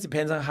 minutes.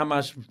 Depends on how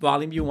much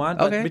volume you want.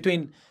 Okay. But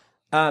between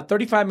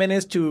 35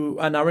 minutes to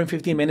an hour and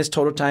 15 minutes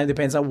total time.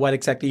 Depends on what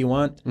exactly you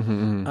want.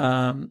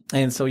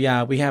 And so,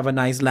 we have a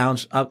nice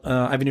lounge. IV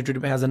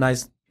Nutridrip has a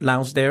nice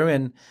lounge there.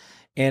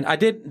 And I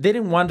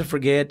didn't want to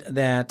forget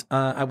that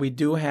we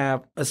do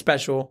have a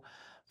special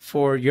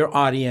for your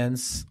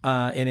audience,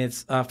 and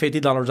it's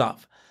 $50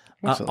 off.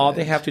 All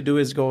they have to do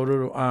is go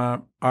to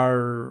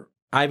our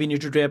IV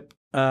Nutridrip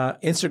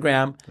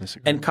Instagram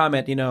and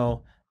comment,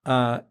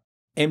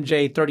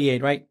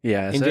 MJ38, right?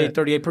 Yeah,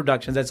 MJ38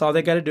 Productions. That's all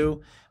they got to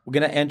do. We're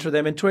going to enter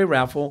them into a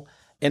raffle,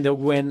 and they'll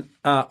win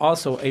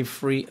also they're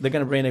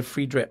going to win a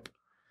free drip.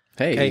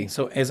 Hey. Okay,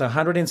 so it's a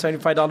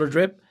 $175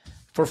 drip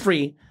for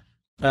free.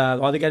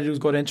 All they got to do is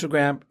go to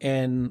Instagram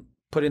and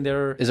put in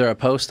their... Is there a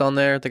post on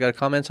there they got to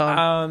comment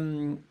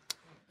on?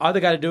 All they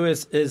got to do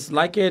is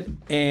like it,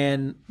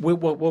 and we'll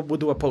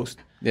do a post.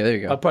 Yeah, there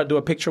you go. I'll do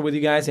a picture with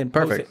you guys and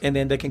post it, and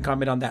then they can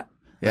comment on that.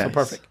 Yes. So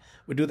perfect.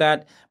 We do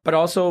that, but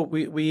also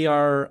we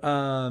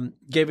are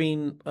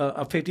giving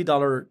a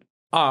 $50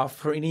 off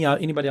for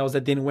anybody else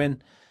that didn't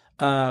win.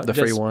 The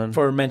free one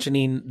for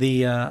mentioning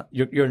the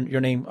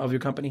your name of your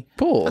company.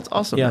 Cool. That's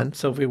awesome, man.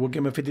 So we will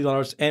give them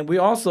 $50, and we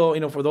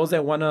also for those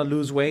that want to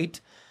lose weight,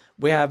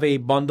 we have a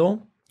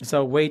bundle. It's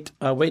a weight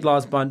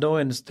loss bundle,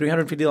 and it's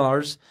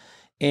 $350.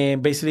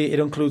 And basically, it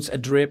includes a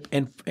drip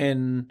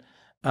and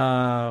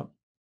I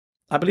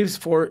believe it's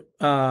 4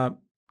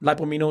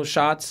 lipomino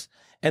shots,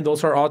 and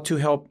those are all to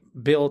help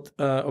build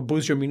or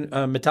boost your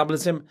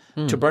metabolism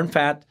to burn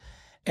fat,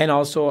 and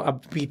also a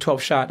B12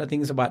 shot. I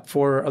think it's about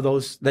 4 of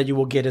those that you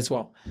will get as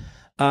well.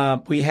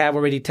 We have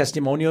already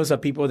testimonials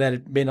of people that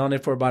have been on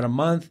it for about a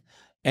month,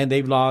 and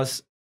they've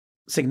lost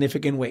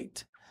significant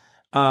weight.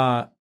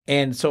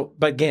 And so,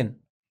 but again,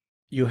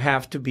 you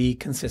have to be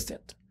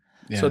consistent.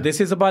 Yeah. So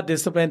this is about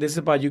discipline. This is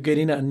about you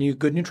getting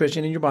good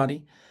nutrition in your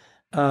body.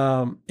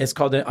 It's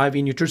called the IV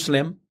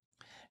NutriSlim,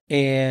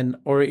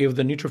 or if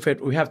the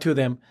NutriFit, we have 2 of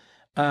them.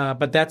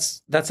 But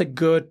that's a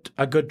good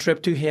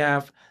trip to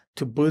have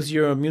to boost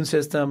your immune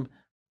system,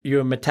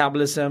 your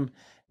metabolism,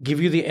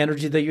 give you the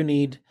energy that you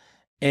need,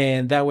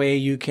 and that way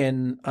you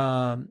can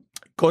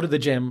go to the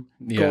gym,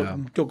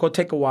 go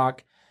take a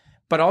walk.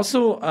 But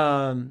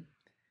also,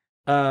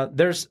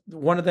 there's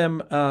one of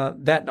them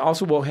that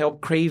also will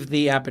help crave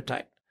the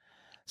appetite.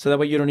 So that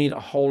way you don't need a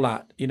whole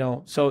lot,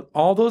 So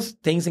all those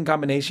things in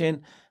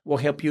combination will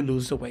help you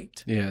lose the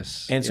weight.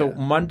 Yes. And so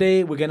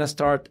Monday, we're going to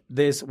start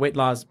this weight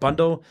loss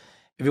bundle.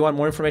 If you want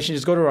more information,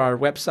 just go to our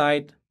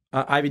website,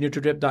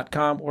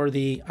 ivnutridrip.com, or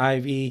the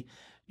IV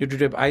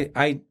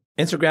Nutridrip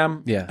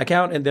Instagram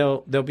account, and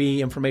there'll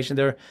be information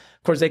there.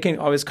 Of course, they can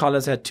always call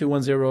us at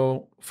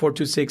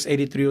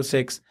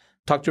 210-426-8306.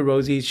 Talk to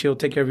Rosie. She'll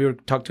take care of you.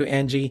 Talk to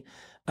Angie.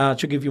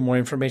 She'll give you more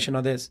information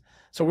on this.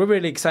 So we're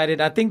really excited.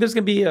 I think there's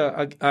going to be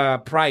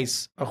a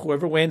prize.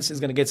 Whoever wins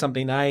is going to get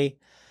something. I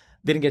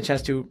didn't get a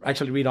chance to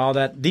actually read all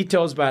that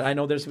details, but I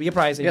know there's going to be a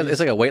prize. Yeah, it's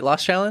like a weight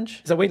loss challenge?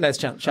 It's a weight loss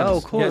challenge. Oh,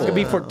 cool. Yeah, it's going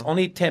to be for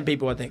only 10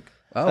 people, I think.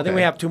 Oh, okay. I think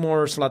we have 2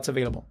 more slots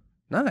available.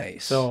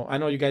 Nice. So I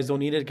know you guys don't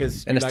need it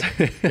because you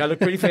look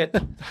pretty fit.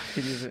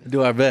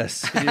 Do our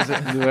best.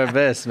 Do our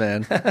best,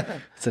 man.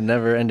 It's a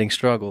never-ending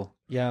struggle.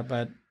 Yeah,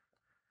 but...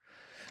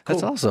 Cool.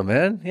 That's awesome,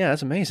 man. Yeah,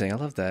 that's amazing. I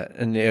love that.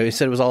 And you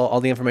said it was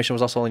all the information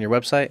was also on your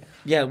website?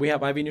 Yeah, we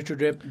have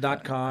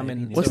ivnutridrip.com.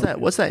 And what's that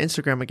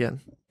Instagram again?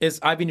 It's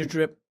IV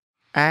Nutridrip.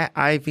 At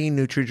IV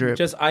Nutridrip.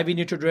 Just IV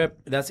Nutridrip.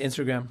 That's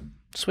Instagram.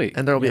 Sweet.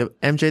 And there'll be a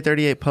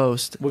MJ38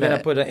 post. We're going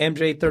to put an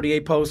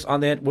MJ38 post on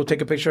that. We'll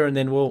take a picture and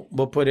then we'll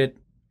put it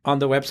on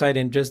the website,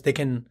 and just they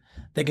can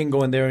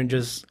go in there and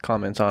just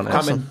comment on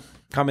it.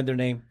 Comment their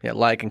name. Yeah,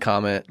 like and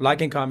comment.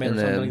 Like and comment, and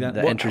or something like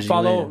that. Entries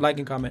follow, like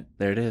and comment.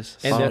 There it is.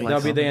 And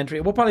that'll be the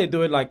entry. We'll probably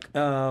do it like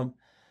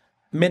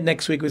mid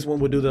next week is when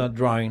we'll do the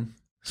drawing.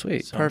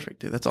 Sweet. So, perfect,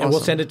 dude. That's awesome. And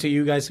we'll send it to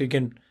you guys so you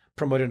can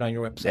promote it on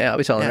your website. Yeah, I'll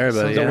be telling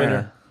everybody. So it's a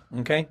winner.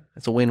 Okay?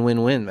 It's a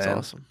win-win-win, man. That's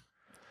awesome.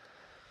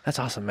 That's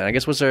awesome, man. I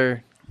guess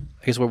we're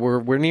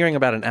nearing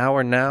about an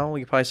hour now.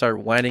 We can probably start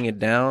winding it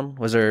down.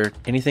 Was there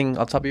anything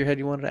off the top of your head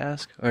you wanted to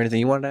ask, or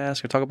anything you wanted to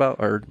ask or talk about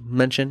or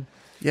mention?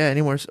 Yeah,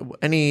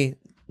 any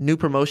new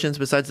promotions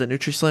besides the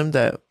NutriSlim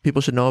that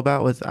people should know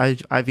about with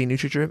IV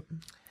NutriDrip?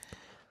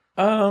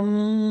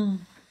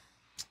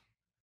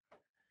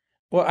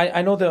 Well,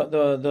 I know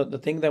the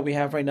thing that we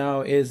have right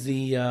now is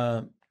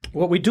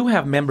we do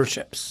have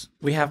memberships.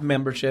 We have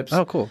memberships.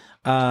 Oh, cool.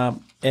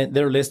 And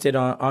they're listed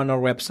on our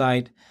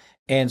website.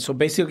 And so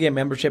basically a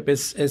membership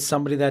is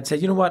somebody that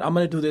says, you know what, I'm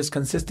going to do this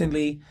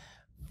consistently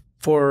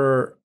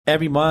for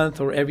every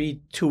month or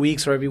every 2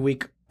 weeks or every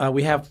week.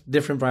 We have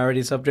different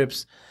varieties of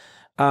drips.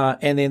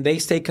 And then they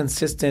stay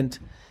consistent.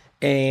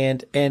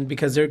 And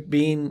because they're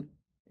being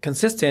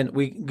consistent,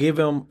 we give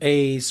them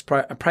a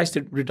price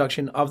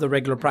reduction of the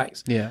regular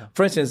price. Yeah.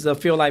 For instance, the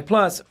Feel Life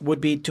Plus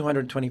would be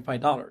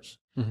 $225.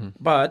 Mm-hmm.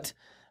 But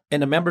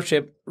in a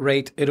membership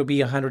rate, it'll be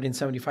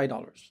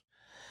 $175.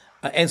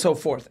 And so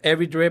forth.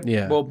 Every drip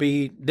will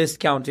be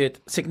discounted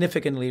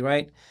significantly,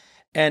 right?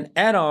 And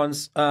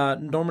add-ons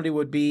normally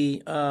would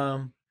be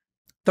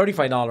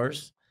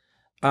 $35.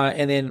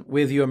 And then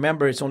with your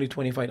member, it's only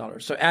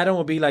 $25. So add-on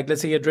will be like,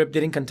 let's say your drip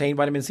didn't contain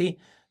vitamin C.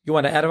 You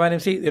want to add a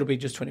vitamin C, it'll be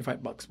just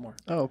 $25 more.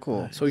 Oh,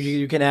 cool. So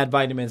you can add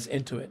vitamins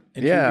into it.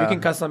 And you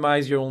can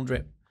customize your own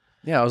drip.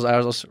 Yeah, I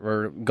was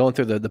going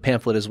through the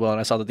pamphlet as well, and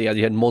I saw that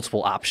you had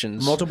multiple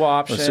options. Multiple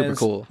options. It was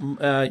super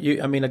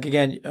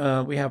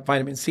cool. We have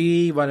vitamin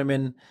C,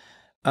 vitamin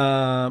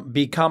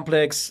B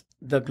complex,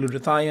 the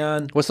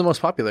glutathione. What's the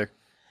most popular?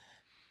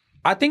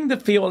 I think the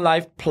Feel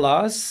Life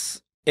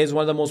Plus is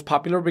one of the most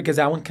popular because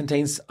that one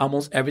contains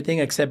almost everything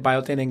except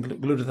biotin and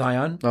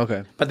glutathione.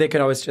 Okay. But they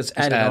could always just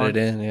add it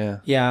in,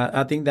 yeah. Yeah,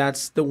 I think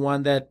that's the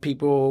one that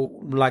people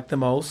like the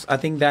most. I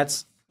think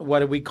that's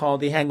what we call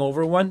the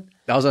hangover one.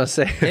 I was going to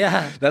say,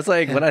 that's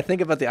like when I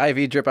think about the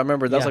IV drip, I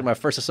remember that was like my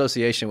first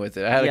association with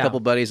it. I had a couple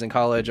buddies in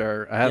college,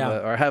 or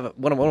I have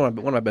one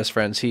of my best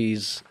friends.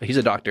 He's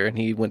a doctor and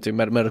he went through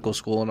medical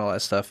school and all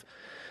that stuff.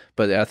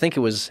 But I think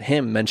it was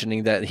him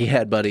mentioning that he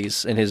had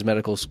buddies in his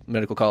medical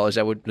college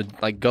that would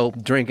like go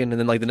drinking, and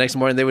then like the next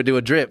morning they would do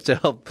a drip to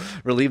help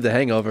relieve the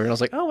hangover. And I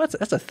was like, oh,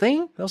 that's a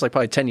thing. That was like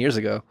probably 10 years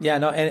ago. Yeah,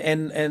 no,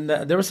 and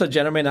there was a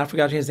gentleman, I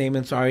forgot his name.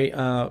 I'm sorry.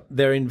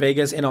 They're in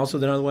Vegas, and also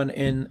another one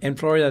in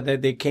Florida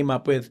that they came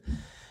up with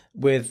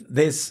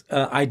this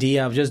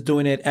idea of just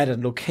doing it at a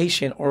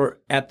location or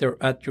at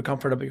your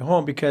comfort of your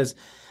home, because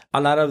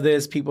a lot of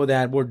these people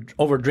that were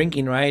over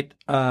drinking, right,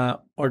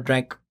 or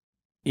drank,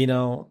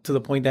 to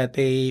the point that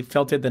they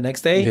felt it the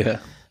next day.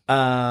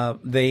 Yeah.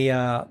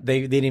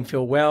 They didn't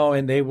feel well,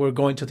 and they were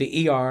going to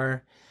the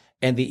ER,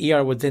 and the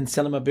ER would then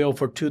sell them a bill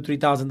for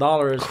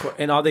 $2,000-$3,000,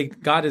 and all they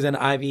got is an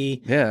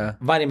IV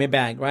vitamin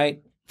bag,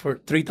 right, for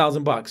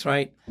 $3,000,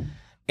 right?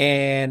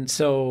 And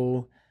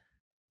so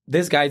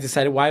this guy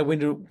decided,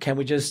 can't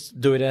we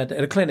just do it at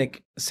a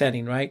clinic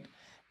setting, right?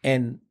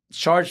 And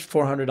charge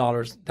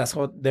 $400. That's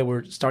what they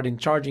were starting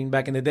charging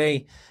back in the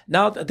day.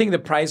 Now I think the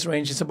price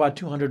range is about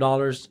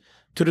 $200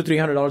 $200 to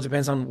 $300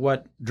 depends on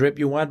what drip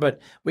you want. But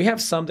we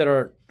have some that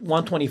are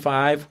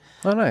 $125.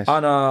 Oh, nice.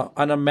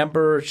 On a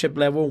membership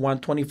level,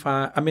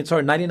 $125. I mean,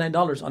 sorry,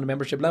 $99 on a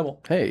membership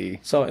level. Hey.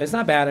 So it's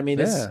not bad. I mean,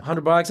 it's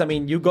 $100. I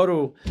mean, you go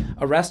to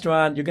a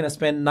restaurant, you're gonna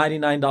spend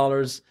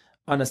 $99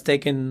 on a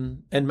steak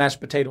and mashed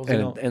potatoes,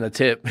 and a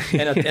tip,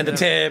 and the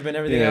tip and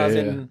everything else,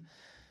 and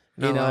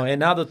and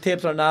now the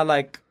tips are not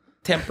like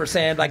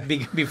 10% like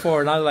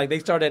before. Now like they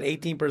start at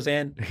 18%,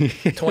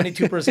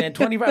 22%,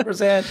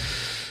 25%.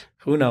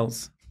 Who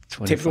knows?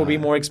 25. Tips will be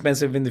more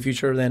expensive in the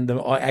future than the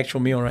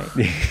actual meal, right?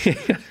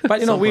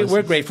 But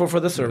we're grateful for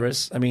the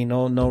service. I mean,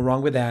 no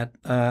wrong with that.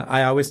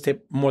 I always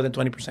tip more than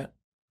 20%.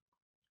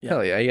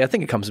 Hell yeah! I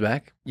think it comes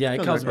back. Yeah,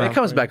 it comes back. It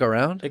comes back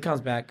around. It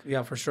comes back,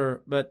 yeah, for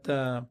sure. But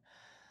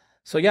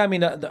so yeah, I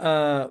mean,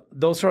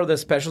 those are the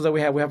specials that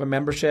we have. We have a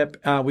membership.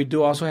 We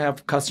do also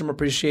have customer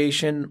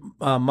appreciation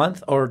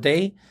month or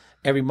day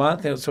every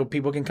month, so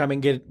people can come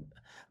and get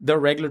their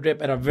regular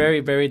drip at a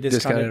very, very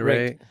discounted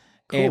rate.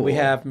 Cool. And we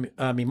have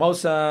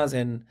mimosas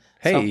and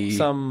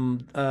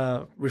some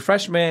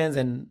refreshments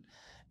and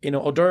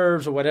hors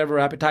d'oeuvres or whatever,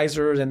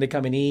 appetizers, and they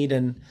come and eat,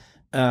 and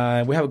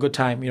we have a good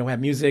time. We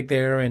have music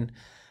there, and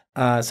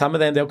some of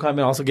them they'll come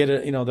and also get a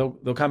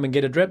they'll come and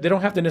get a drip. They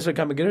don't have to necessarily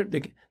come and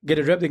get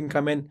a drip. They can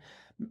come in,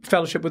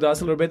 fellowship with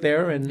us a little bit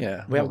there, and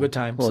we have a good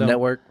time.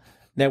 Little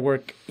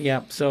network,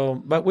 yeah.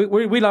 So, but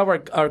we love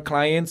our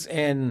clients,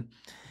 and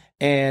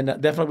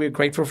definitely we're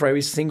grateful for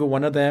every single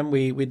one of them.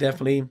 We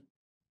definitely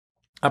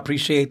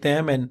appreciate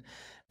them,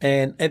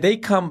 and they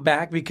come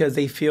back because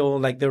they feel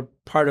like they're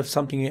part of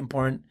something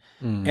important,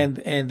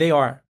 and they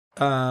are.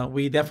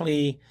 We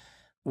definitely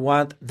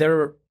want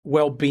their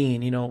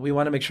well-being. We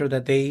want to make sure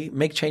that they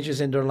make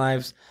changes in their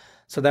lives,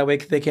 so that way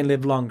they can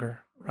live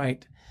longer,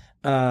 right?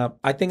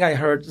 I think I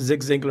heard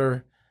Zig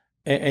Ziglar,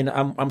 and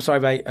I'm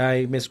sorry if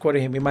I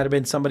misquoted him. It might have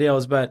been somebody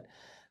else, but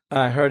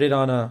I heard it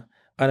on a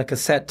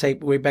cassette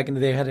tape way back in the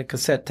day. I had a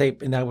cassette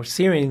tape, and I was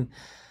hearing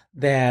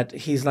that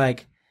he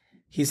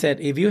said,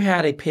 if you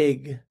had a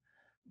pig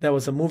that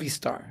was a movie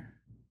star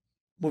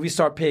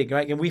pig,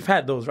 right? And we've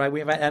had those, right? We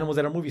have had animals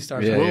that are movie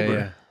stars. Yeah,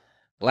 Wilbur.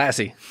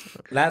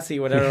 Lassie,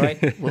 whatever,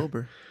 right?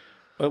 Wilbur.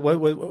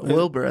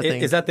 Wilbur, I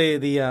think. Is that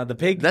the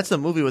pig? That's the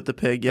movie with the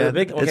pig. Yeah, the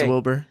pig? Okay. It's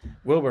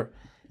Wilbur.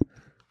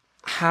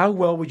 How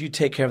well would you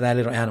take care of that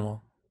little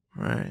animal?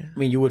 Right. I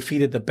mean, you would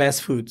feed it the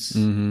best foods.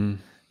 Mm-hmm.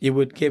 You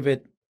would give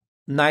it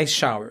nice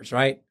showers,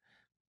 right?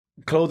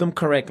 Clothe them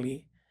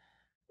correctly.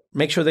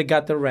 Make sure they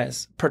got the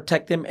rest.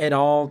 Protect them at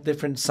all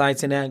different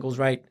sites and angles,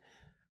 right?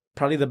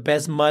 Probably the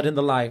best mud in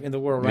the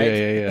world, right?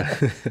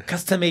 Yeah.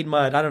 Custom-made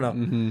mud. I don't know.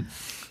 Mm-hmm.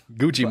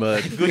 Gucci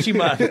mud. Gucci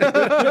mud.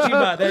 Gucci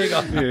mud. There you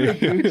go.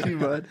 Gucci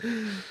mud.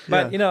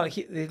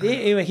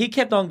 But he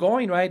kept on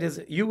going, right?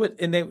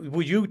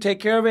 Would you take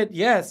care of it?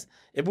 Yes.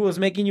 If it was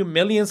making you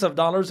millions of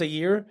dollars a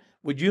year,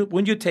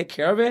 wouldn't you take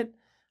care of it?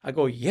 I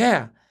go,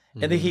 yeah.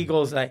 Mm-hmm. And then he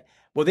goes like,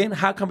 well, then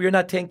how come you're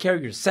not taking care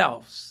of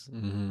yourselves?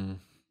 Mm-hmm.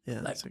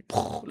 Yeah, like a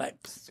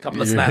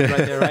couple of slaps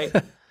right there,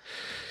 right?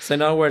 So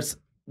in other words,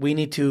 we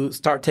need to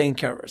start taking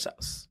care of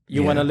ourselves.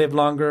 You want to live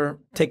longer,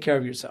 take care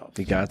of yourself.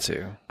 You got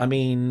to. I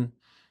mean,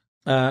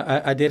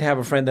 I did have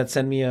a friend that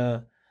sent me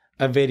a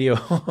video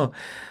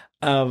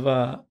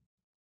of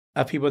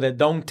people that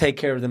don't take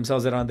care of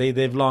themselves that they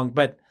live long,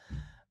 but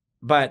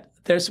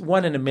there's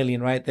 1 in a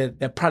million, right?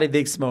 That probably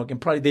they smoke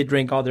and probably they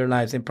drink all their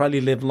lives and probably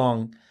live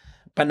long.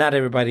 But not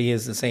everybody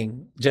is the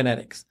same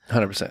genetics.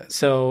 100%.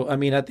 So, I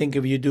mean, I think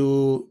if you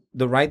do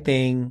the right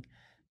thing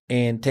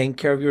and take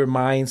care of your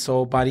mind,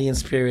 soul, body, and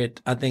spirit,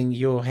 I think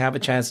you'll have a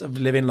chance of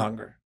living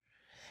longer.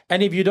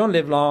 And if you don't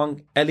live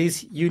long, at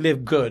least you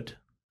live good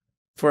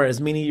for as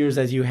many years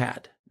as you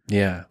had.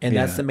 Yeah. And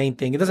that's the main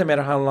thing. It doesn't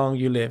matter how long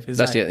you live.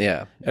 That's it,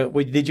 yeah.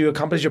 Did you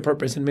accomplish your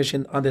purpose and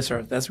mission on this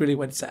earth? That's really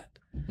what it's at.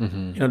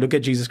 Mm-hmm. Look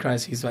at Jesus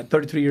Christ. He's like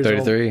 33 years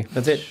old. 33.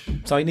 That's it.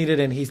 That's all he needed,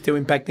 and he's still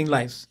impacting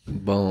lives.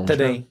 Boom.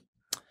 Today.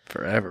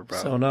 Forever, bro.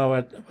 So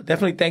no,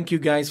 definitely thank you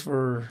guys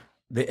for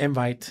the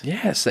invite.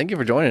 Yes, thank you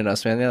for joining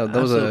us, man. Yeah,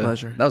 that was a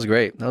pleasure. That was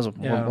great. That was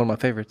one of my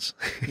favorites.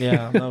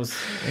 Yeah, that was.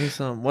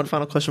 One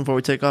final question before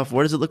we take off.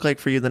 What does it look like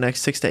for you the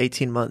next 6 to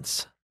 18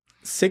 months?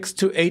 6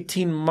 to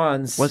 18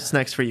 months. What's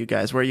next for you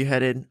guys? Where are you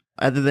headed?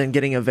 Other than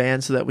getting a van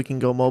so that we can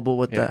go mobile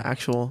with the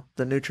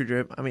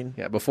Nutridrip. I mean,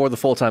 before the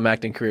full-time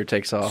acting career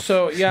takes off.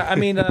 So I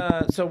mean,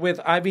 so with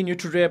IV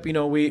Nutridrip,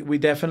 we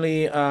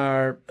definitely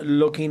are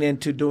looking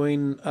into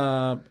doing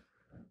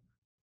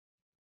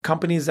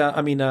companies.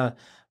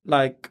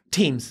 Like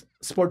teams,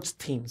 sports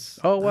teams.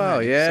 Oh wow,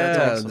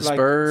 yeah, so the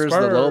Spurs, the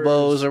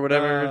Lobos, or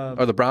whatever,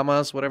 or the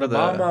Brahmas, whatever. The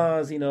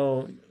Brahmas,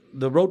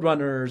 the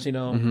Roadrunners,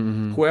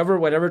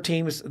 whatever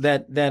teams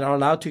that are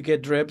allowed to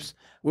get drips.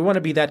 We want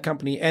to be that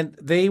company, and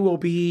they will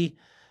be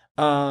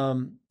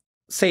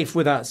safe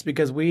with us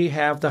because we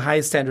have the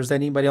highest standards that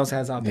anybody else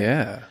has out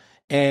there.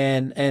 Yeah,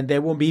 and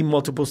there won't be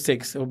multiple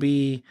sticks. It will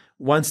be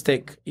one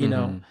stick,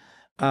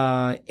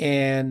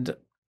 and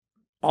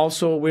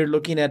also we're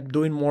looking at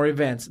doing more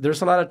events.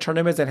 There's a lot of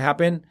tournaments that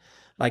happen,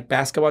 like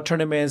basketball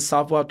tournaments,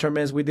 softball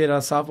tournaments. We did a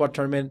softball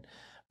tournament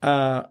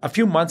a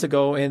few months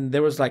ago, and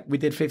there was like we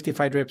did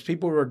 55 drips.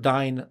 People were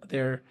dying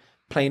there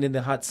playing in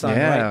the hot sun.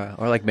 Right?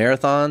 Or like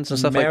marathons and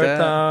stuff like that.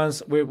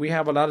 Marathons. We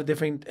have a lot of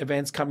different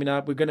events coming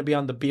up. We're going to be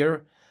on the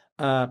beer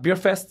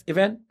fest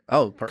event.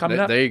 Oh, coming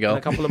up. There you go. In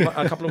a couple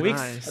of weeks.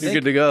 Nice. You're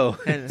good to go.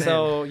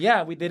 So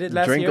yeah, we did it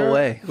last Drink year.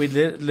 away. We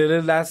did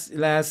it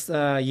last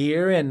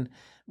year, and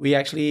we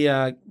actually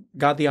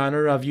got the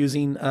honor of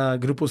using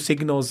Grupo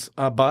Signo's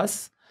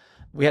bus.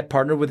 We had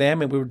partnered with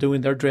them, and we were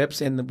doing their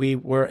drips, and we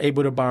were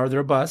able to borrow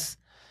their bus.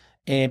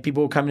 And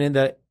people were coming in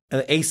the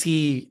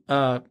AC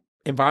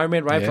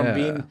environment, right, from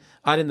being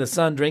out in the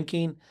sun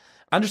drinking.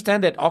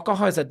 Understand that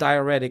alcohol is a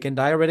diuretic, and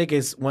diuretic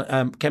is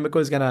one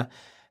chemical is gonna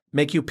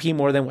make you pee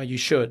more than what you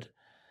should.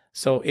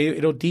 So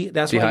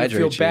that's why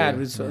you feel bad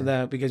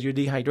because you're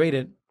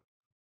dehydrated.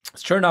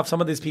 Sure enough,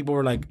 some of these people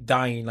were like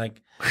dying, like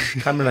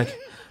coming like,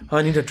 oh,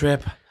 I need a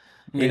drip,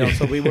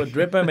 So we would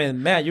drip them,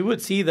 and man, you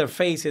would see their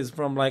faces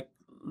from like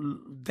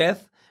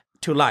death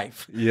to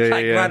life,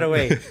 right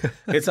away.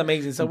 It's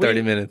amazing. So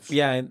 30 minutes,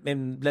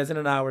 in less than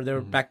an hour, they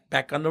were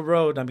back on the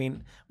road. I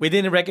mean, we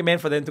didn't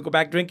recommend for them to go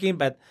back drinking,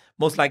 but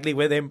most likely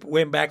we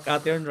went back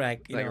out there and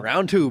drank.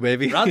 Round two,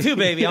 baby. Round two,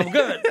 baby. I'm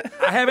good.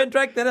 I haven't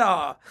drank at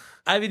all.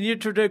 I've been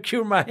used to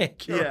cure my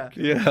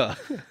Yeah.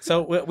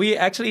 So we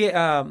actually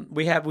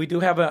we do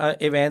have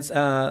events.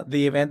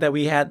 The event that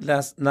we had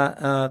last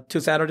 2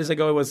 Saturdays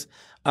ago, it was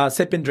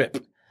sip and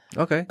drip.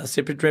 Okay. A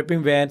sip and drip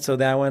event. So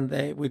that one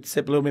we'd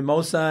sip a little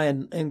mimosa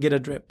and get a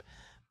drip.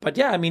 But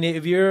yeah, I mean,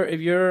 if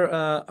you're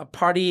a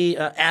party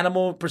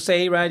animal per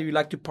se, right? You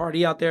like to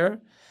party out there.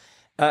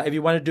 If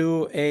you want to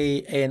do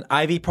an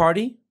IV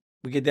party,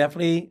 we could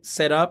definitely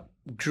set up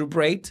group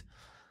rate.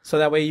 So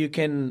that way you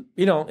can,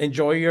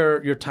 enjoy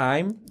your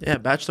time. Yeah,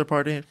 bachelor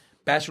parties,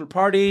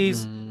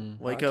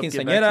 wake up, get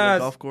back to the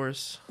golf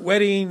course,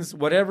 weddings,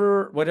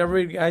 whatever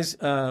you guys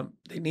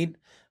they need.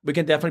 We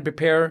can definitely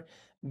prepare,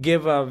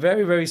 give a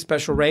very, very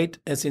special rate,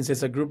 since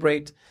it's a group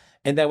rate,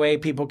 and that way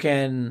people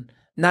can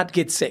not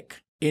get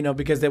sick.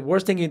 Because the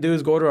worst thing you do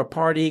is go to a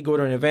party, go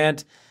to an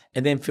event,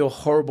 and then feel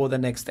horrible the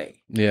next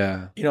day.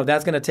 Yeah,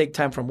 that's going to take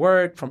time from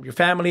work, from your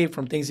family,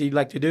 from things that you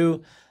like to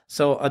do.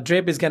 So a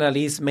drip is going to at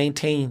least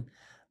maintain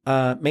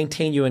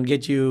you and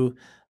get you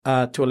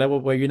to a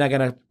level where you're not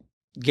gonna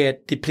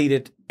get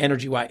depleted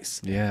energy wise.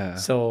 Yeah.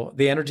 So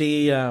the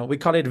energy we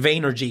call it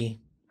Vaynergy,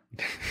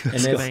 and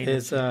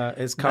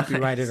it's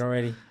copyrighted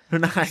already.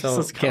 Nice.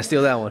 So can't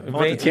steal that one.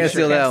 Can't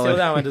steal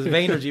that one. It's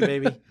Vaynergy,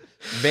 baby.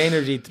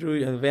 Vaynergy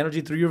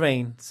through your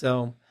vein.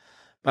 So,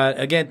 but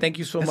again, thank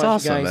you so much,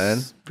 awesome, you guys.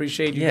 Man.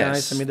 Appreciate you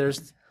guys. I mean,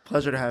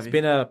 pleasure to have you. It's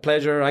been a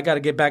pleasure. I got to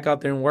get back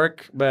out there and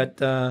work, but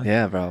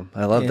yeah, bro,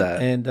 I love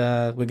that. And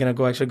we're gonna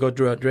go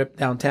do a drip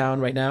downtown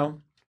right now.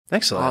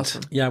 Excellent.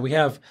 Awesome. Yeah, we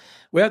have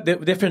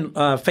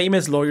different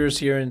famous lawyers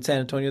here in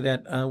San Antonio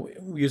that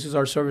uses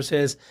our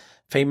services.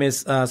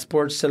 Famous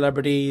sports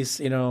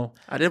celebrities,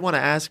 I did want to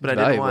ask, but I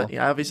didn't want.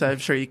 Yeah, obviously, I'm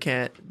sure you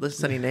can't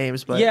list any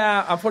names, but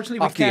yeah, unfortunately,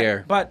 we off can't. The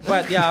air.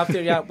 But yeah,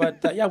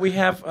 after we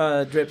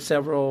have dripped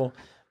several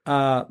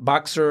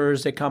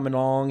boxers that come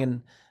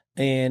along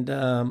and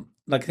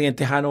like the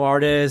Tejano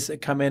artists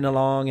that come in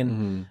along,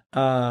 and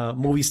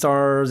movie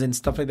stars and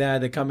stuff like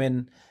that. They come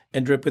in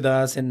and drip with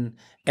us, and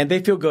they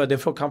feel good. They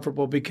feel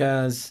comfortable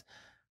because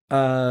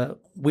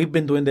we've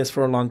been doing this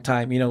for a long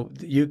time.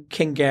 You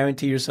can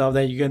guarantee yourself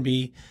that you're going to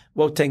be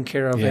well taken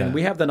care of, and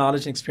we have the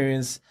knowledge and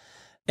experience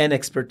and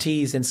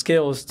expertise and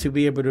skills to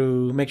be able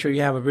to make sure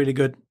you have a really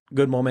good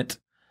moment.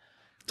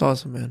 It's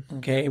awesome, man.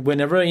 Okay,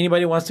 whenever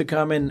anybody wants to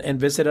come and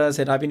visit us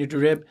at IV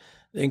Nutridrip,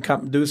 they can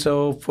come do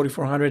so.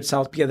 4400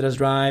 South Piedras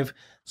Drive,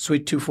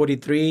 Suite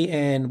 243,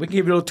 and we can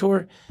give you a little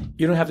tour.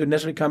 You don't have to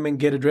necessarily come and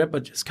get a drip,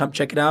 but just come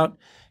check it out.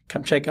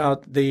 Come check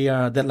out the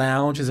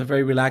lounge. It's a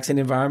very relaxing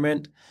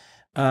environment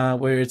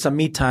where it's a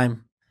me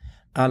time.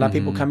 A lot of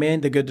people come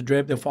in, they get the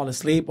drip, they fall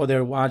asleep, or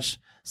they watch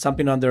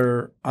something on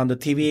the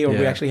TV, or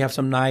we actually have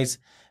some nice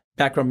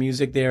background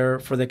music there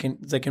for they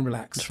can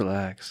relax. Just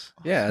relax.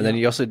 Yeah, and then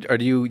you also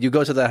do you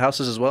go to the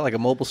houses as well, like a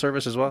mobile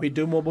service as well? We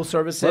do mobile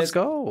services. Let's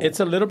go. It's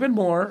a little bit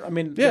more. I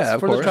mean, yeah,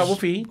 for the travel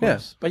fee.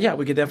 Yes, but yeah,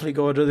 we could definitely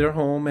go to their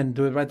home and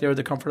do it right there at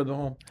the comfort of the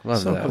home.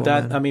 Love that. Of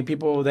that, I mean,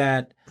 people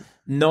that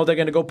know they're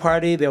gonna go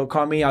party, they'll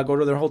call me. I'll go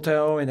to their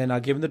hotel and then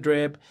I'll give them the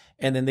drip,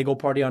 and then they go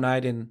party all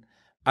night. And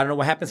I don't know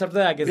what happens after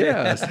that. I guess.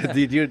 Yeah.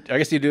 I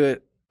guess you do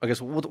it. I guess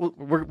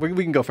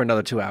we can go for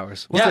another 2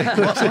 hours. We'll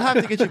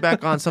have to get you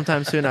back on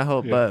sometime soon, I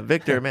hope. But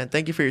Victor, man,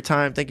 thank you for your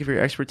time. Thank you for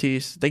your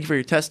expertise. Thank you for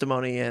your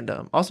testimony. And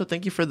also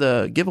thank you for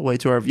the giveaway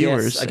to our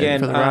viewers. Yes, again,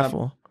 and for the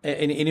raffle.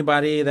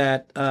 Anybody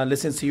that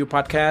listens to your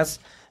podcast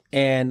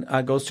and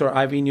goes to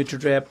our IV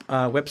Nutridrip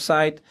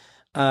website,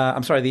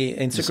 I'm sorry, the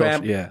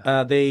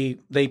Instagram,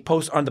 they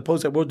post on the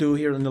post that we'll do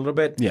here in a little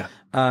bit. Yeah.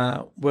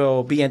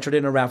 Will be entered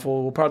in a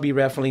raffle. We'll probably be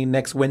raffling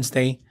next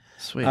Wednesday.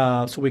 Sweet.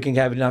 So we can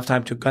have enough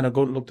time to kind of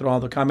go look through all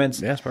the comments.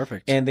 Yes,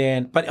 perfect. And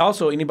then, but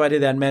also anybody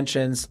that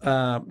mentions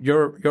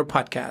your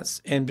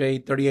podcast,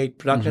 MJ38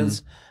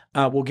 Productions,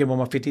 we'll give them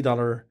a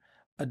 $50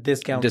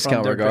 discount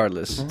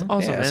regardless.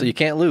 Awesome, man. So you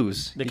can't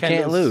lose. You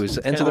can't lose.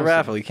 Enter the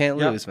raffle. You can't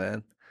lose,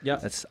 man. Yeah.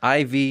 That's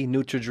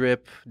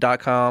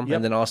ivnutridrip.com. Yep.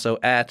 And then also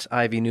at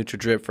IV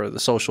Nutridrip for the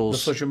socials.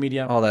 The social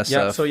media. All that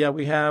stuff. So,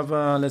 we have,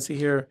 let's see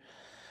here.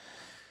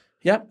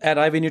 Yep, at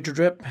IV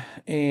Nutridrip.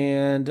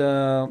 And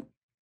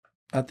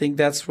I think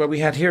that's what we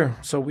had here.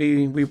 So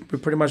we're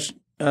pretty much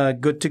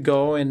good to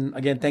go. And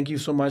again, thank you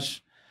so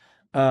much,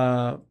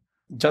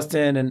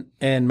 Justin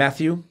and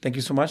Matthew. Thank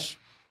you so much.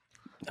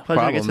 No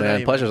problem,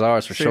 man. Pleasure's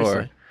ours for Seriously.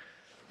 sure.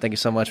 Thank you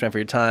so much, man, for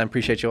your time.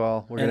 Appreciate you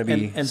all. We're going to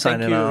be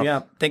signing off.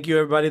 Yeah, thank you,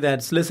 everybody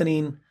that's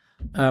listening.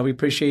 We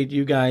appreciate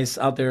you guys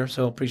out there,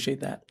 so appreciate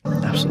that.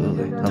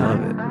 Absolutely. I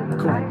love it.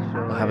 Cool.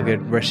 Well, have a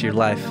good rest of your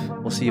life.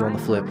 We'll see you on the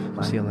flip.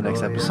 We'll see you on the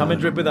next episode. Come and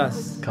drip with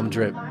us. Come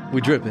drip.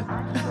 We dripping.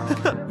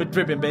 We're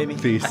dripping, baby.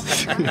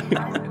 Peace.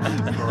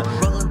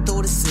 Rolling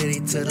through the city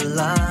to the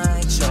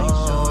light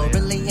show.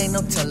 Really ain't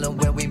no telling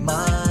where we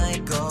might